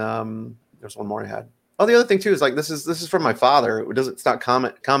 And then there's one more I had. Oh, the other thing too is like this is from my father. It's not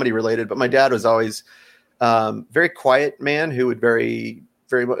comedy related, but my dad was always very quiet man who would very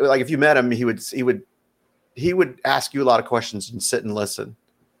like, if you met him, he would ask you a lot of questions and sit and listen.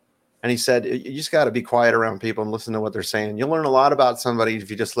 And he said, you just got to be quiet around people and listen to what they're saying. You'll learn a lot about somebody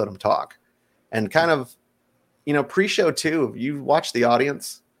if you just let them talk. And kind of, pre-show too, you watch the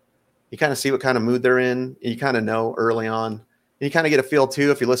audience, you kind of see what kind of mood they're in. You kind of know early on. And you kind of get a feel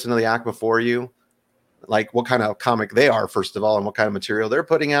too, if you listen to the act before you, like what kind of comic they are, first of all, and what kind of material they're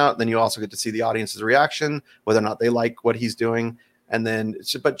putting out. Then you also get to see the audience's reaction, whether or not they like what he's doing. And then,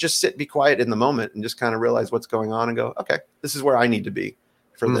 but just be quiet in the moment and just kind of realize what's going on and go, okay, this is where I need to be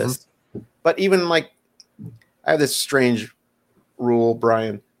for this. But even like, I have this strange rule,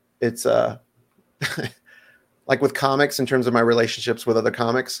 Brian. It's like with comics, in terms of my relationships with other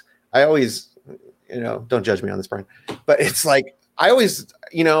comics, I always, don't judge me on this, Brian, but it's like, I always,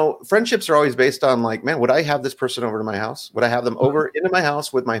 friendships are always based on like, man, would I have this person over to my house? Would I have them over into my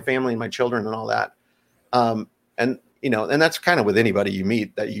house with my family and my children and all that? And that's kind of with anybody you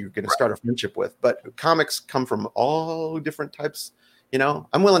meet that you're going to start a friendship with. But comics come from all different types.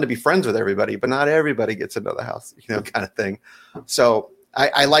 I'm willing to be friends with everybody, but not everybody gets into the house, kind of thing. So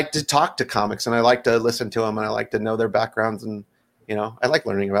I like to talk to comics, and I like to listen to them, and I like to know their backgrounds, and I like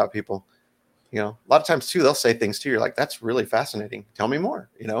learning about people. A lot of times too, they'll say things to you, you're like, that's really fascinating. Tell me more,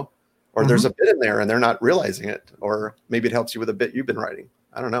 or there's a bit in there and they're not realizing it, or maybe it helps you with a bit you've been writing.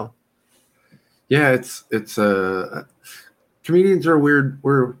 I don't know. Yeah, it's comedians are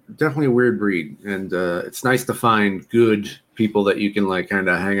we're definitely a weird breed, and it's nice to find good people that you can like kind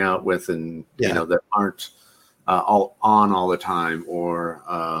of hang out with, and that aren't all the time, or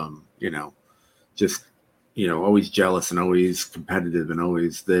just always jealous and always competitive and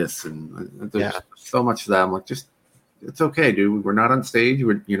always this, and there's so much of that. I'm like, just, it's okay, dude. We're not on stage.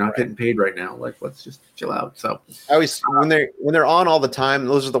 You're not getting paid right now. Like, let's just chill out. So I always, when they're on all the time,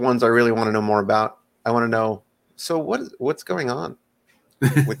 those are the ones I really want to know more about. I want to know, so what's going on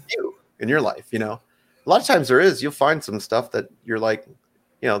with you in your life? A lot of times you'll find some stuff that you're like,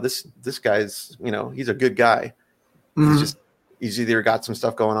 this guy's, he's a good guy. He's either got some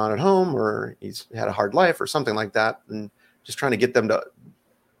stuff going on at home, or he's had a hard life or something like that. And just trying to get them to,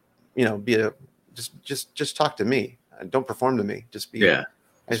 just talk to me. Don't perform to me. Just be,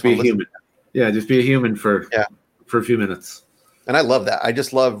 just be a human. Yeah. Just be a human for a few minutes. And I love that. I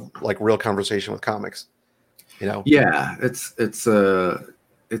just love like real conversation with comics, Yeah. It's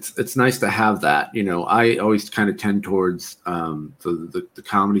nice to have that. I always kind of tend towards the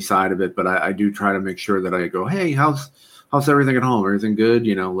comedy side of it, but I do try to make sure that I go, hey, how's everything at home? Everything good?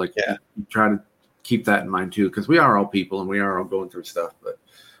 You try to keep that in mind too, because we are all people and we are all going through stuff. But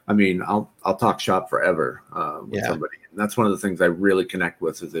I mean, I'll talk shop forever with somebody, and that's one of the things I really connect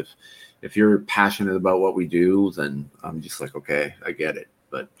with. Is if you're passionate about what we do, then I'm just like, okay, I get it.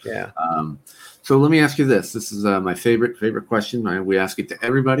 But so let me ask you this. This is my favorite question. We ask it to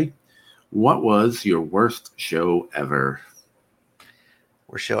everybody. What was your worst show ever?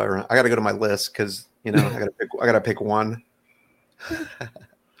 Worst show ever? I got to go to my list because I got to pick one.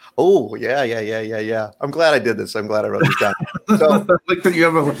 Oh yeah. I'm glad I did this. I'm glad I wrote this down. So like, you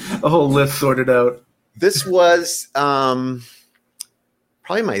have a whole list sorted out. This was, 2019.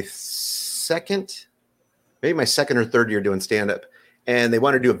 probably my second or third year doing stand-up. And they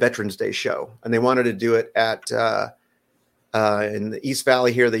wanted to do a Veterans Day show. And they wanted to do it at in the East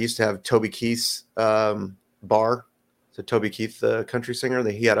Valley here. They used to have Toby Keith's bar. So Toby Keith, the country singer,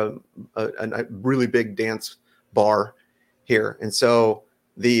 he had a really big dance bar here. And so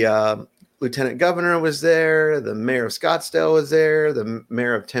the lieutenant governor was there. The mayor of Scottsdale was there. The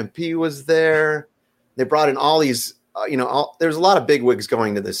mayor of Tempe was there. They brought in all these, there's a lot of bigwigs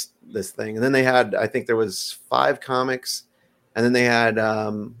going to this thing. And then they had, I think there was 5 comics. And then they had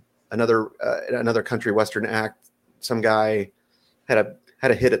another country western act. Some guy had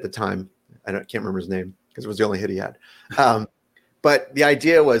a hit at the time. Can't remember his name because it was the only hit he had. But the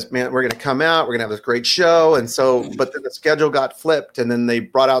idea was, man, we're going to come out, we're going to have this great show. And so, but then the schedule got flipped, and then they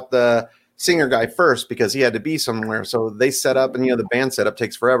brought out the singer guy first because he had to be somewhere. So they set up, and the band setup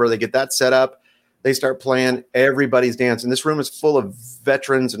takes forever. They get that set up. They start playing. Everybody's dancing. This room is full of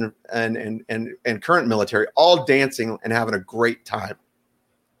veterans and current military, all dancing and having a great time.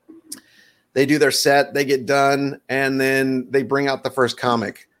 They do their set, they get done, and then they bring out the first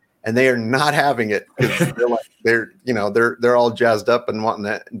comic, and they are not having it. They're all jazzed up and wanting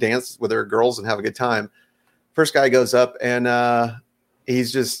to dance with their girls and have a good time. First guy goes up, and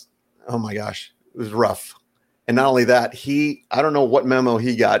he's just, oh my gosh, it was rough. And not only that, I don't know what memo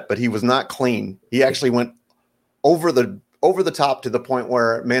he got, but he was not clean. He actually went over the top to the point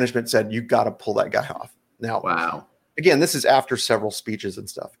where management said, you got to pull that guy off. Now, wow. Again, this is after several speeches and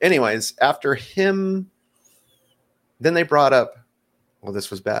stuff. Anyways, after him, then they brought up, well,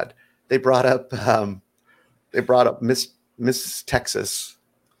 this was bad. They brought up Miss Texas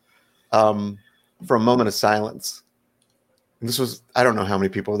for a moment of silence. And this was, I don't know how many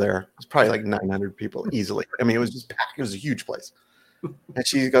people were there. It was probably like 900 people easily. I mean, it was just packed. It was a huge place. And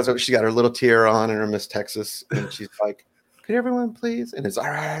she goes over, she got her little tear on and her Miss Texas. And she's like, could everyone please? And it's all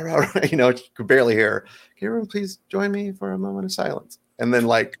right. She could barely hear her. Can everyone please join me for a moment of silence? And then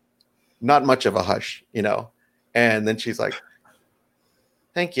not much of a hush, And then she's like,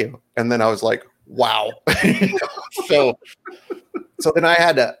 thank you. And then I was like, wow. So then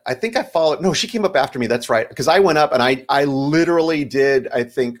I think I followed. No, she came up after me. That's right. Because I went up and I literally did, I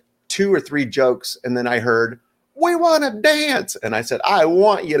think, 2 or 3 jokes. And then I heard, we want to dance. And I said, I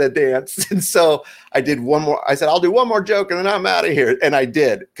want you to dance. And so I did one more. I said, I'll do one more joke and then I'm out of here. And I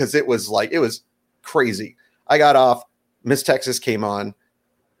did, because it was crazy. I got off. Miss Texas came on,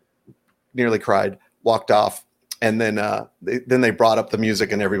 nearly cried, walked off. And then they brought up the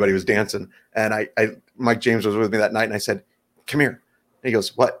music and everybody was dancing. And Mike James was with me that night. And I said, come here. And he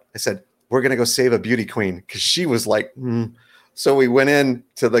goes, what? I said, we're going to go save a beauty queen. Because she was like, So we went in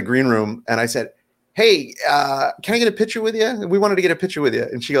to the green room and I said, hey, can I get a picture with you? We wanted to get a picture with you.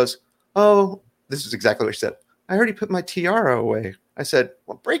 And she goes, oh, this is exactly what she said. I already put my tiara away. I said,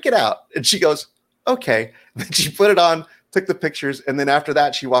 well, break it out. And she goes, okay. Then she put it on, took the pictures. And then after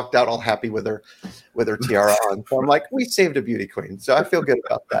that, she walked out all happy with her tiara on. So I'm like, we saved a beauty queen. So I feel good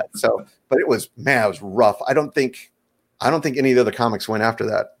about that. So, but it was rough. I don't think any of the other comics went after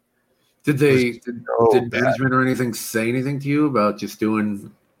that. Did management or anything say anything to you about just doing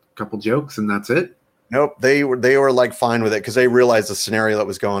a couple jokes and that's it? Nope. They were like fine with it because they realized the scenario that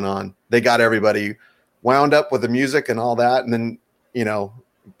was going on. They got everybody wound up with the music and all that. And then,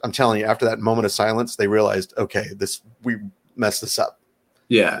 I'm telling you, after that moment of silence, they realized, okay, we messed this up.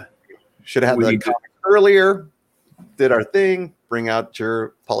 Yeah. Should have had the comic earlier, did our thing, bring out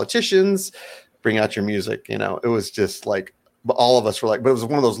your politicians, bring out your music. It was just like, all of us were like, but it was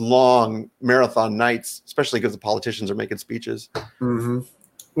one of those long marathon nights, especially because the politicians are making speeches. Mm-hmm.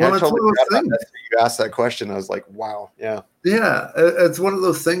 Well, it's one of those things. You asked that question. I was like, wow. Yeah. Yeah. It's one of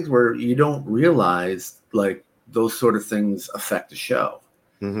those things where you don't realize those sort of things affect the show,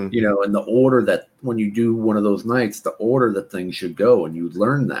 and the order that when you do one of those nights, the order that things should go. And you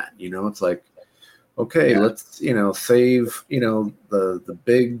learn that, it's like, okay, let's, save, the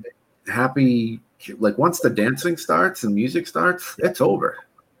big happy, once the dancing starts and music starts, it's over.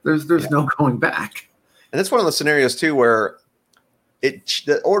 There's no going back. And that's one of the scenarios too, where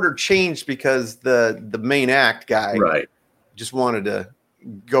the order changed because the main act guy just wanted to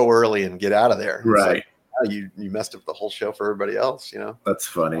go early and get out of there. Right. Like, you messed up the whole show for everybody else, That's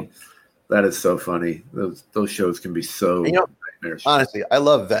funny. That is so funny. Those shows can be so honestly, I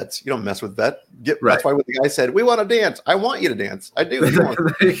love vets. You don't mess with vet. That's why when the guy said, we want to dance. I want you to dance. I do.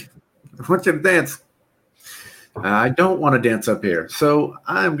 I want you to dance. I don't want to dance up here, so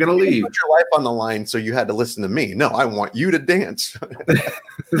I'm going to leave. Put your life on the line, so you had to listen to me. No, I want you to dance.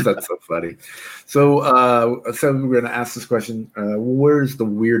 That's so funny. So we're going to ask this question. Where's the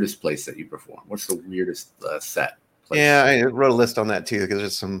weirdest place that you perform? What's the weirdest set place. Yeah, I wrote a list on that too because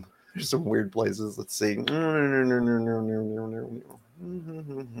there's some weird places. Let's see. You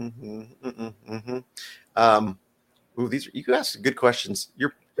asked good questions.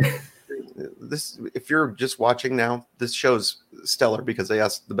 If you're just watching now, this show's stellar because they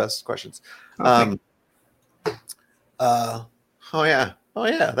asked the best questions. Okay. Oh yeah,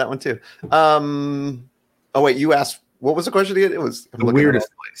 that one too. Oh wait, you asked what was the question again? It was the weirdest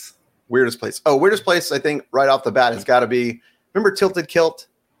place. Weirdest place. Oh, weirdest place. I think right off the bat, it's got to be. Remember Tilted Kilt?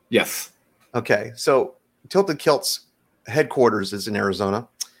 Yes. Okay, so Tilted Kilt's headquarters is in Arizona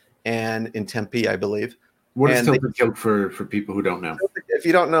and in Tempe, I believe. What is Tilted Kilt for people who don't know? If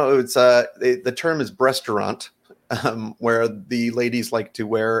you don't know, it's the term is breastaurant, where the ladies like to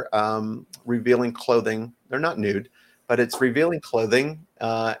wear revealing clothing. They're not nude, but it's revealing clothing.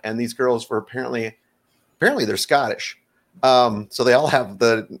 And these girls were apparently they're Scottish. So they all have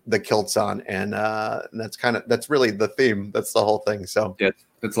the kilts on, and that's really the theme. That's the whole thing. So yeah,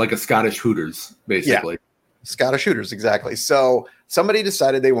 it's like a Scottish Hooters, basically. Yeah, Scottish Hooters, exactly. So somebody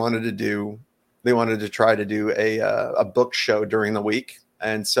decided they wanted to try to do a book show during the week,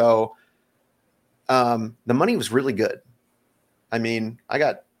 and so the money was really good. I mean, I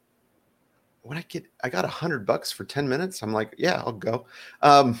got $100 for 10 minutes. I'm like, yeah, I'll go.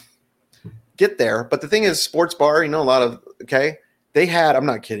 Get there, but the thing is, sports bar, they had, I'm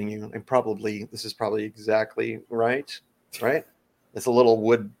not kidding you, and this is probably exactly right. It's a little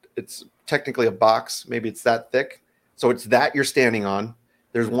wood, it's technically a box, maybe it's that thick, so it's that you're standing on.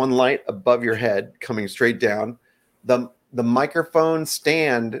 There's one light above your head coming straight down. The microphone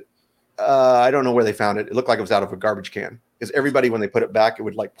stand, I don't know where they found it. It looked like it was out of a garbage can, because everybody, when they put it back, it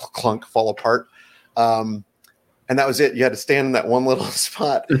would like clunk, fall apart. And that was it. You had to stand in that one little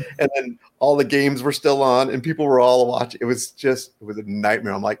spot, and then all the games were still on, and people were all watching. It was a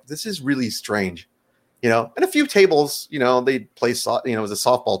nightmare. I'm like, this is really strange, And a few tables, they'd play. As a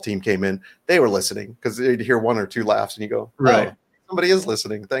softball team came in, they were listening because they'd hear one or two laughs, and you go, right, oh, somebody is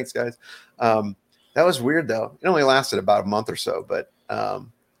listening. Thanks, guys. That was weird though. It only lasted about a month or so, but I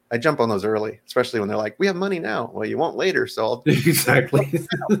jump on those early, especially when they're like, "We have money now." Well, you won't later, so I'll exactly.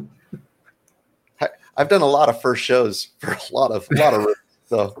 I've done a lot of first shows for a lot of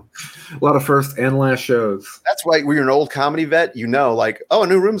so a lot of first and last shows. That's why when you're an old comedy vet, like, oh, a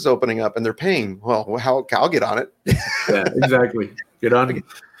new room's opening up and they're paying. Well, I'll get on it. Yeah, exactly. Get on it.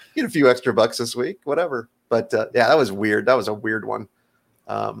 Get a few extra bucks this week, whatever. But yeah, that was weird. That was a weird one.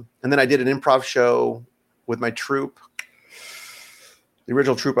 And then I did an improv show with my troupe. The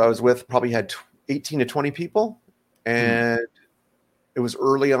original troupe I was with probably had 18 to 20 people, and it was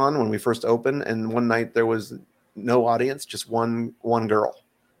early on when we first opened, and one night there was no audience, just one girl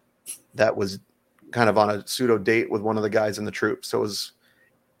that was kind of on a pseudo date with one of the guys in the troupe. So it was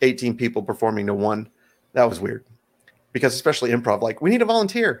 18 people performing to one. That was weird because especially improv, like, we need a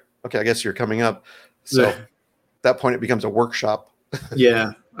volunteer. Okay, I guess you're coming up. So at that point it becomes a workshop.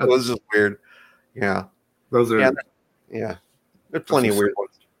 Yeah. It was just weird. Yeah. Those are there's plenty of weird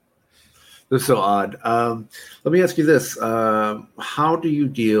ones. They're so odd. Let me ask you this. How do you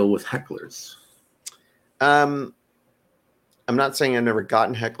deal with hecklers? I'm not saying I've never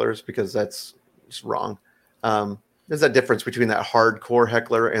gotten hecklers because that's just wrong. There's that difference between that hardcore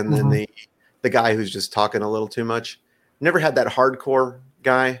heckler and then the guy who's just talking a little too much. Never had that hardcore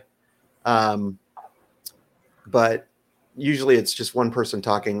guy. But usually it's just one person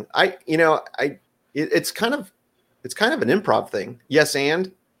talking. It's kind of an improv thing. Yes,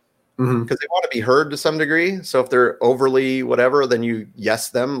 and because they want to be heard to some degree. So if they're overly whatever, then you yes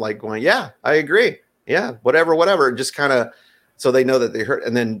them, like going, yeah, I agree. Yeah, whatever. Just kind of so they know that they heard,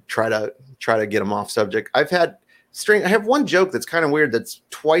 and then try to get them off subject. I have one joke that's kind of weird. That's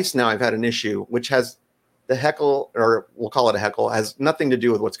twice now I've had an issue, which has the heckle, or we'll call it a heckle, has nothing to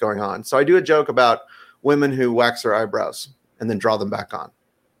do with what's going on. So I do a joke about women who wax their eyebrows and then draw them back on.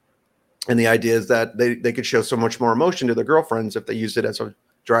 And the idea is that they could show so much more emotion to their girlfriends if they used it as a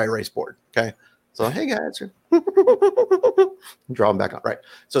dry erase board. Okay. So, hey guys, draw them back on. Right.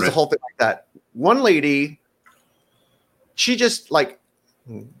 So it's a whole thing like that. One lady, she just like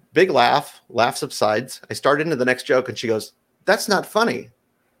big laugh subsides. I start into the next joke and she goes, "That's not funny."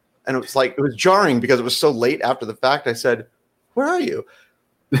 And it was jarring because it was so late after the fact. I said, "Where are you?"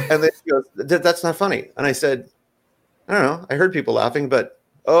 And then she goes, "That's not funny." And I said, "I don't know. I heard people laughing, but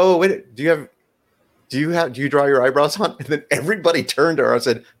oh, wait, do you draw your eyebrows on?" And then everybody turned to her. I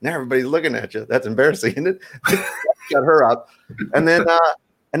said, "Now everybody's looking at you. That's embarrassing, isn't it?" Got her up. And then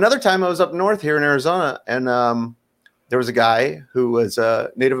another time I was up north here in Arizona, and there was a guy who was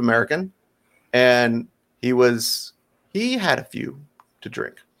Native American, and he had a few to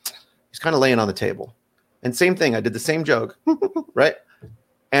drink. He's kind of laying on the table. And same thing. I did the same joke, right?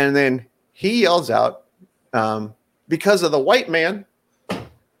 And then he yells out, because of the white man.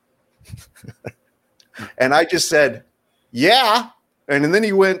 And I just said, yeah. And then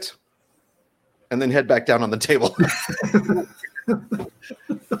he went and then head back down on the table.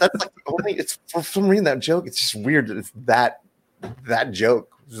 That's like the only, it's for some reason that joke, it's just weird that it's that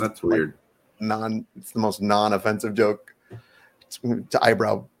joke. That's weird. It's the most non-offensive joke to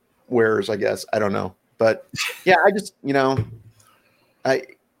eyebrow wearers, I guess. I don't know. But yeah, I just, I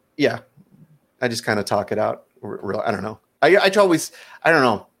just kind of talk it out. I don't know. I don't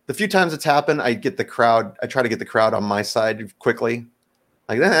know. The few times it's happened, I try to get the crowd on my side quickly.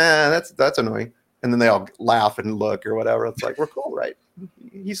 Like, that's annoying. And then they all laugh and look or whatever. It's like, we're cool, right?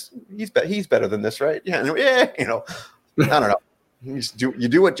 He's better than this, right? Yeah. I don't know. You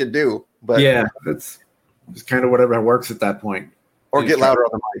do what you do, but yeah, that's just kind of whatever works at that point. Or get louder on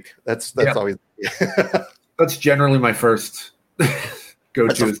the mic. That's always. That's generally my first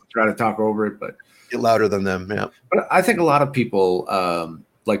go-to is to try to talk over it, but get louder than them. Yeah. But I think a lot of people,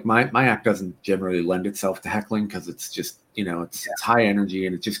 like my act doesn't generally lend itself to heckling because it's just, it's high energy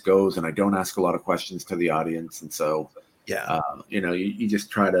and it just goes, and I don't ask a lot of questions to the audience. And so, you just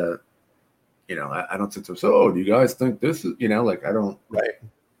try to, I don't sit there, so do you guys think this is, like, I don't, right.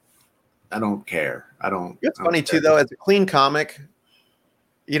 I don't care. It's funny too, though, as a clean comic,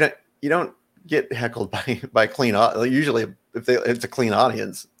 you don't get heckled by clean. Usually if it's a clean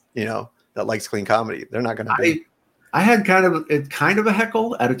audience, that likes clean comedy, they're not going to be. I had kind of a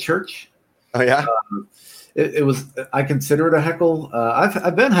heckle at a church. Oh yeah. It was, I consider it a heckle.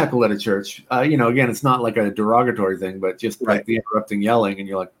 I've been heckled at a church. Again, it's not like a derogatory thing, but just like the interrupting yelling, and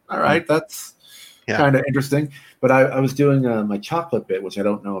you're like, all right, that's kind of interesting. But I was doing my chocolate bit, which I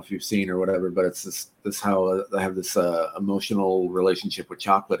don't know if you've seen or whatever, but it's this how I have this emotional relationship with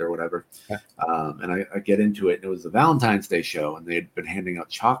chocolate or whatever. Yeah. And I get into it, and it was the Valentine's Day show, and they had been handing out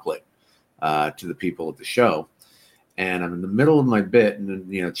chocolate to the people at the show. And I'm in the middle of my bit, and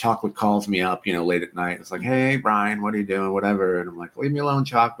then, Chocolate calls me up, late at night. It's like, hey, Brian, what are you doing? Whatever. And I'm like, leave me alone,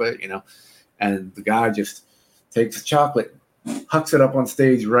 Chocolate, And the guy just takes the chocolate, hucks it up on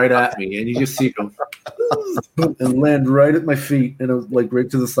stage right at me, and you just see him and land right at my feet, and it was like right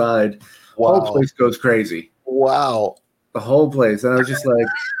to the side. Wow. The whole place goes crazy. Wow. The whole place. And I was just like,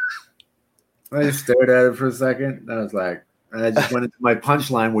 I just stared at it for a second, and I was like, and I just went into my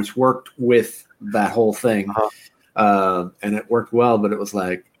punchline, which worked with that whole thing. Uh-huh. And it worked well, but it was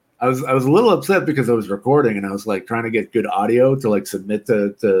like I was a little upset because I was recording and I was like trying to get good audio to like submit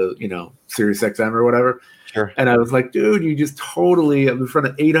to Sirius XM or whatever. Sure. And I was like, dude, you just totally, I'm in front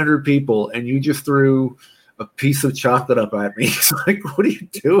of 800 people and you just threw a piece of chocolate up at me. It's like, what are you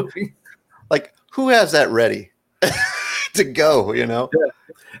doing? Like, who has that ready to go? Yeah.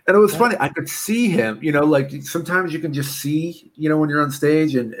 And it was funny. I could see him, like sometimes you can just see, when you're on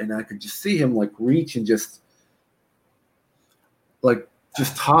stage, and I could just see him like reach and just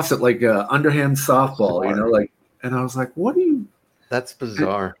toss it like a underhand softball, and I was like, what are you? That's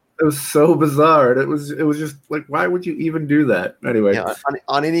bizarre. It was so bizarre. And it was just like, why would you even do that? Anyway. Yeah,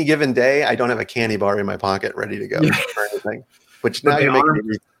 on any given day, I don't have a candy bar in my pocket ready to go or anything, which now you're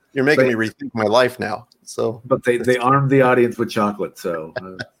making me rethink my life now. So, but they armed the audience with chocolate. So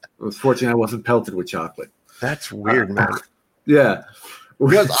I was fortunate I wasn't pelted with chocolate. That's weird, man. Yeah.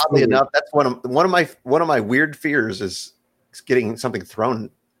 Because oddly enough, that's one of my weird fears is getting something thrown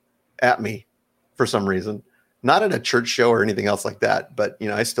at me for some reason, not at a church show or anything else like that. But,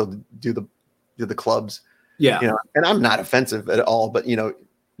 I still do the clubs, and I'm not offensive at all, but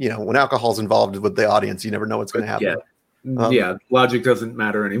when alcohol's involved with the audience, you never know what's going to happen. Logic doesn't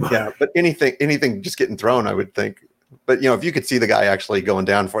matter anymore. Yeah. But anything just getting thrown, I would think, but if you could see the guy actually going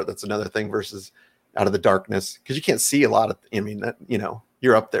down for it, that's another thing versus out of the darkness. Cause you can't see a lot of,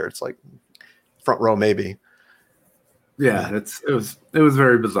 you're up there. It's like front row, maybe. Yeah, it was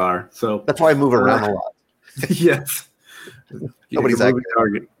very bizarre. So that's why I move around a lot. Yes. Nobody's acting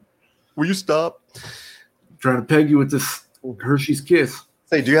target. Will you stop? I'm trying to peg you with this Hershey's Kiss.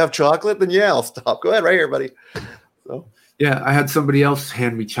 Say, do you have chocolate? Then yeah, I'll stop. Go ahead, right here, buddy. So yeah, I had somebody else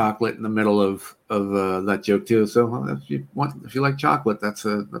hand me chocolate in the middle of that joke too. So if you like chocolate, that's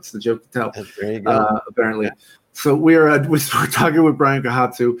the joke to tell. There you go. Apparently. Yeah. So we're talking with Brian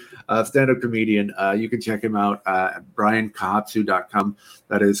Kohatsu, stand-up comedian. You can check him out at briankohatsu.com.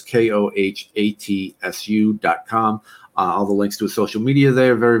 That is KOHATSU.com. All the links to his social media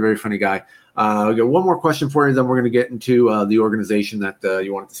there. Very, very funny guy. I've got one more question for you, then we're going to get into the organization that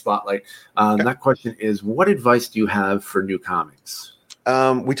you wanted to spotlight. Okay. That question is, what advice do you have for new comics?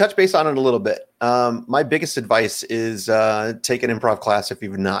 We touched base on it a little bit. My biggest advice is take an improv class if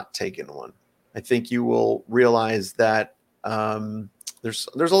you've not taken one. I think you will realize that there's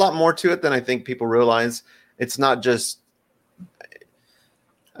a lot more to it than I think people realize. It's not just,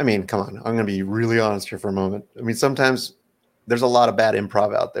 I mean, come on, I'm going to be really honest here for a moment. I mean, sometimes there's a lot of bad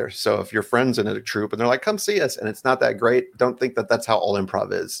improv out there. So if your friend's in a troupe and they're like, come see us, and it's not that great, don't think that that's how all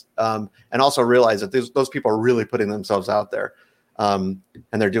improv is. And also realize that those people are really putting themselves out there, and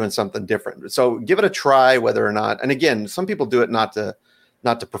they're doing something different. So give it a try, whether or not, and again, some people do it not to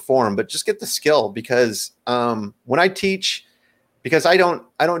perform, but just get the skill, because when I teach, because we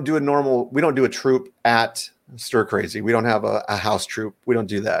don't do a troupe at Stir Crazy. We don't have a house troupe. We don't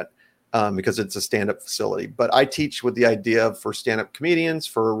do that because it's a stand-up facility. But I teach with the idea for stand-up comedians,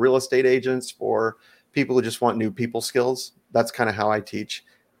 for real estate agents, for people who just want new people skills. That's kind of how I teach,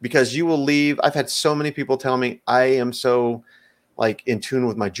 because you will leave. I've had so many people tell me I am so like in tune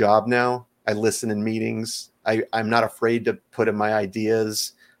with my job now. I listen in meetings. I'm not afraid to put in my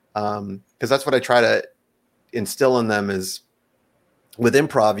ideas, because that's what I try to instill in them is, with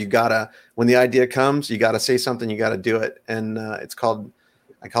improv, you gotta, when the idea comes, you gotta say something, you gotta do it. And I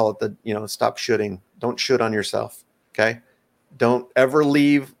call it stop shooting. Don't shoot on yourself. Okay. Don't ever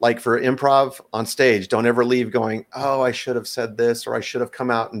leave, like for improv on stage, don't ever leave going, oh, I should have said this, or I should have come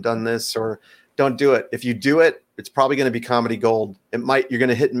out and done this, or don't do it. If you do it, it's probably going to be comedy gold. You're going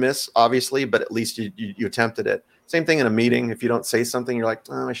to hit and miss, obviously, but at least you attempted it. Same thing in a meeting. If you don't say something, you're like,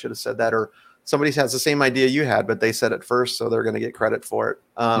 oh, I should have said that. Or somebody has the same idea you had, but they said it first, so they're going to get credit for it.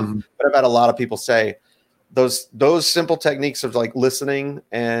 But I've had a lot of people say those simple techniques of like listening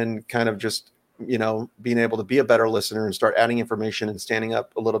and kind of just, being able to be a better listener and start adding information and standing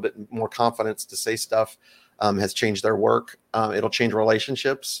up a little bit more confidence to say stuff has changed their work. It'll change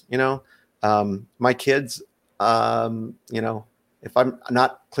relationships. My kids, if I'm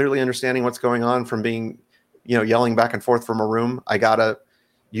not clearly understanding what's going on from being, yelling back and forth from a room, I gotta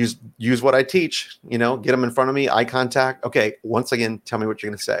use what I teach, get them in front of me, eye contact. Okay. Once again, tell me what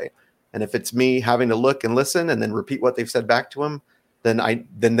you're going to say. And if it's me having to look and listen and then repeat what they've said back to them, then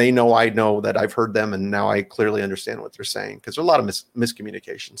they know I know that I've heard them, and now I clearly understand what they're saying, because there's a lot of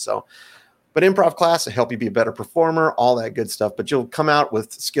miscommunication. So, but improv class will help you be a better performer, all that good stuff. But you'll come out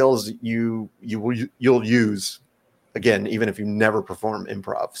with skills you'll use again, even if you never perform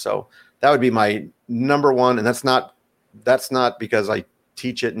improv. So that would be my number one. And that's not because I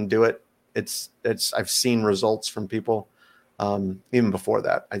teach it and do it. I've seen results from people even before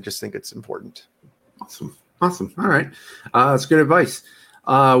that. I just think it's important. Awesome. All right. That's good advice.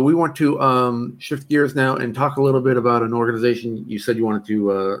 We want to shift gears now and talk a little bit about an organization you said you wanted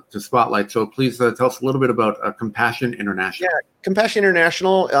to spotlight. So please tell us a little bit about Compassion International. Yeah, Compassion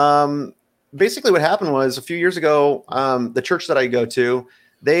International. Basically what happened was a few years ago, the church that I go to,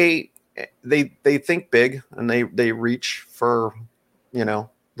 they think big, and they reach for,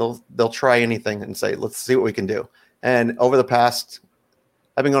 they'll try anything and say, let's see what we can do. And over the past,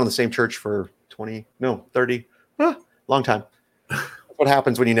 I've been going to the same church for 30, long time. What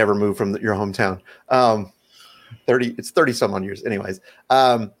happens when you never move from your hometown? 30 some odd years anyways.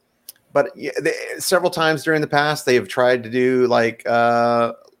 But several times during the past, they've tried to do like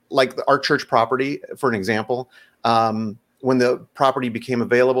our church property, for an example. When the property became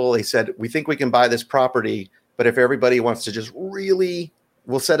available, they said, we think we can buy this property, but if everybody wants to just really,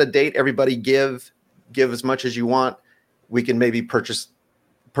 we'll set a date, everybody give as much as you want, we can maybe purchase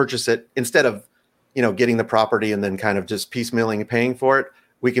it instead of, getting the property and then kind of just piecemealing and paying for it.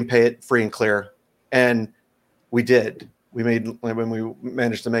 We can pay it free and clear. And we did. We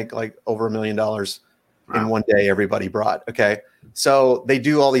managed to make like over $1 million in one day, everybody brought. Okay. So they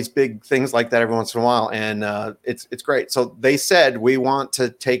do all these big things like that every once in a while. And it's great. So they said, we want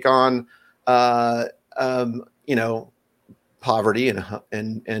to take on, poverty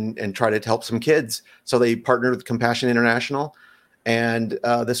and try to help some kids. So they partnered with Compassion International. And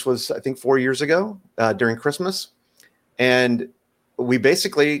this was, I think, 4 years ago during Christmas. And we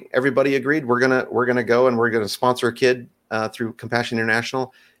basically, everybody agreed we're gonna go and we're gonna sponsor a kid through Compassion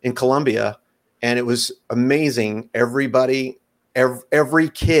International in Colombia. And it was amazing. Every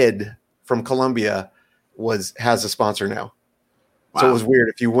kid from Colombia has a sponsor now. Wow. So it was weird.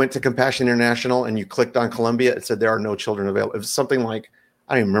 If you went to Compassion International and you clicked on Colombia, it said there are no children available. It was something like,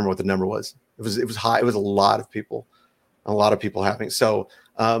 I don't even remember what the number was. It was high. It was a lot of people having. So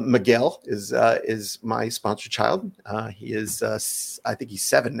Miguel is my sponsor child. He is, I think he's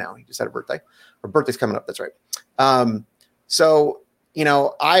 7 now. He just had a birthday. Or birthday's coming up. That's right. So,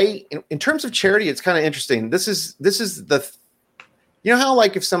 in terms of charity, it's kind of interesting. This is how,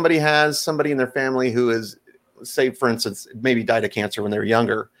 like, if somebody has somebody in their family who is, say, for instance, maybe died of cancer when they were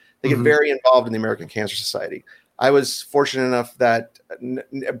younger, they get very involved in the American Cancer Society. I was fortunate enough that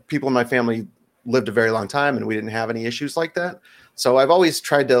people in my family lived a very long time and we didn't have any issues like that. So I've always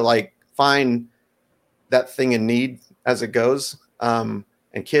tried to like find that thing in need as it goes. And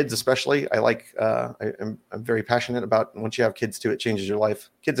kids, especially, I'm very passionate about once you have kids too, it changes your life.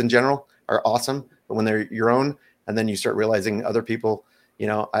 Kids in general are awesome, but when they're your own, and then you start realizing other people, you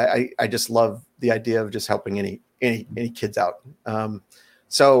know, I just love the idea of just helping any kids out.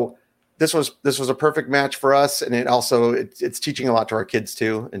 So this was a perfect match for us. And it's teaching a lot to our kids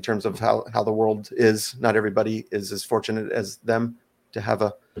too, in terms of how the world is. Not everybody is as fortunate as them to have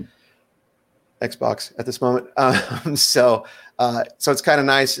a Xbox at this moment. So it's kind of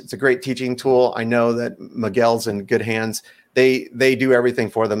nice. It's a great teaching tool. I know that Miguel's in good hands. They do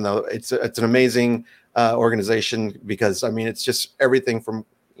everything for them though. It's an amazing organization, because I mean, it's just everything from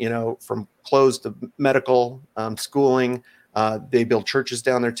clothes to medical, schooling. They build churches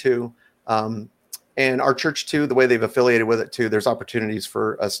down there too. And our church too, the way they've affiliated with it too, there's opportunities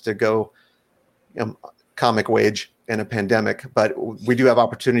for us to go comic wage in a pandemic, but we do have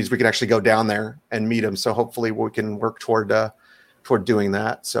opportunities. We can actually go down there and meet them. So hopefully we can work toward doing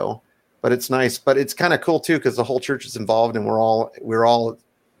that. So, but it's nice, but it's kind of cool too, because the whole church is involved, and we're all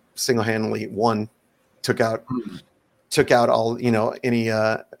single-handedly took out all, any,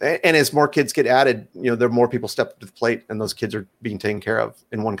 and as more kids get added, there are more people step up to the plate, and those kids are being taken care of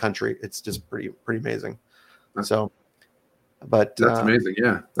in one country. It's just pretty amazing. So, but that's amazing.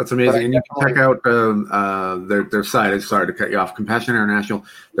 Yeah, that's amazing. And you can check out their site. I'm sorry to cut you off. Compassion International.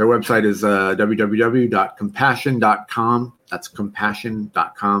 Their website is www.compassion.com. That's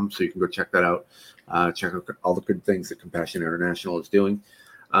compassion.com. So you can go check that out. Check out all the good things that Compassion International is doing.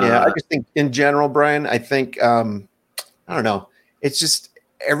 I just think in general, Brian, I think, I don't know. It's just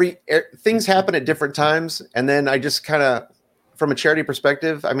things happen at different times. And then I just kind of, from a charity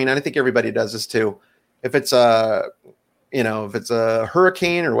perspective, I mean, I think everybody does this too. If it's a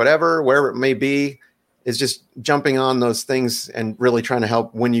hurricane or wherever it may be, is just jumping on those things and really trying to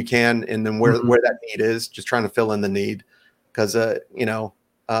help when you can. And then where that need is, just trying to fill in the need. Cause you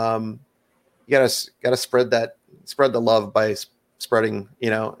gotta spread the love by spreading,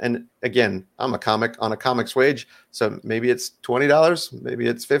 and again, I'm a comic on a comics wage. So maybe it's $20, maybe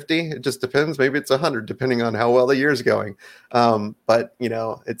it's $50. It just depends. Maybe it's $100, depending on how well the year's going. But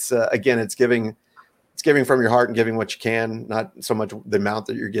it's again, it's giving from your heart and giving what you can, not so much the amount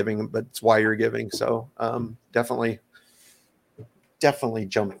that you're giving, but it's why you're giving. So definitely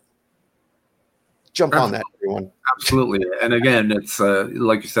jump on that, everyone. Absolutely. And again, it's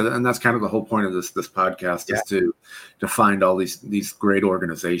like you said, and that's kind of the whole point of this podcast is to find all these great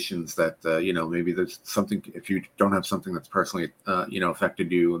organizations that maybe there's something, if you don't have something that's personally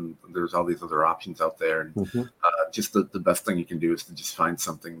affected you, and there's all these other options out there, and just the best thing you can do is to just find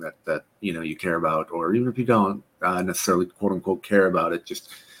something that you care about, or even if you don't necessarily quote unquote care about it, just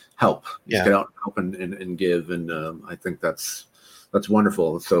help. Just get out and help and give. And I think that's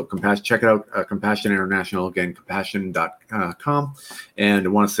wonderful. So check it out, Compassion International, again, compassion.com. And I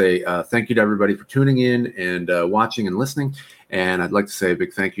want to say thank you to everybody for tuning in and watching and listening. And I'd like to say a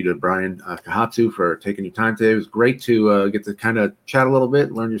big thank you to Brian Kohatsu for taking your time today. It was great to get to kind of chat a little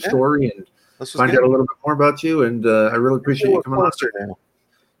bit, learn your story, and find out a little bit more about you. And I really appreciate you coming on.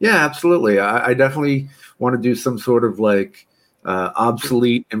 Yeah, absolutely. I definitely want to do some sort of like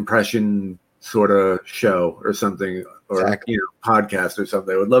obsolete impression sort of show or something, or podcast or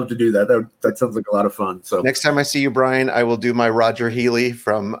something. I would love to do that. That sounds like a lot of fun. So next time I see you, Brian, I will do my Roger Healy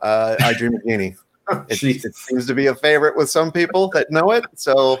from I Dream of Jeannie. It seems to be a favorite with some people that know it.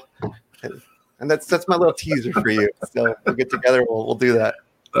 So, and that's my little teaser for you. So we'll get together. We'll do that.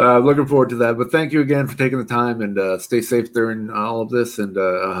 Looking forward to that. But thank you again for taking the time, and stay safe during all of this. And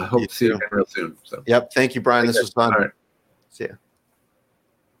hope to see you again real soon. So. Yep. Thank you, Brian. This was fun. All right. See ya.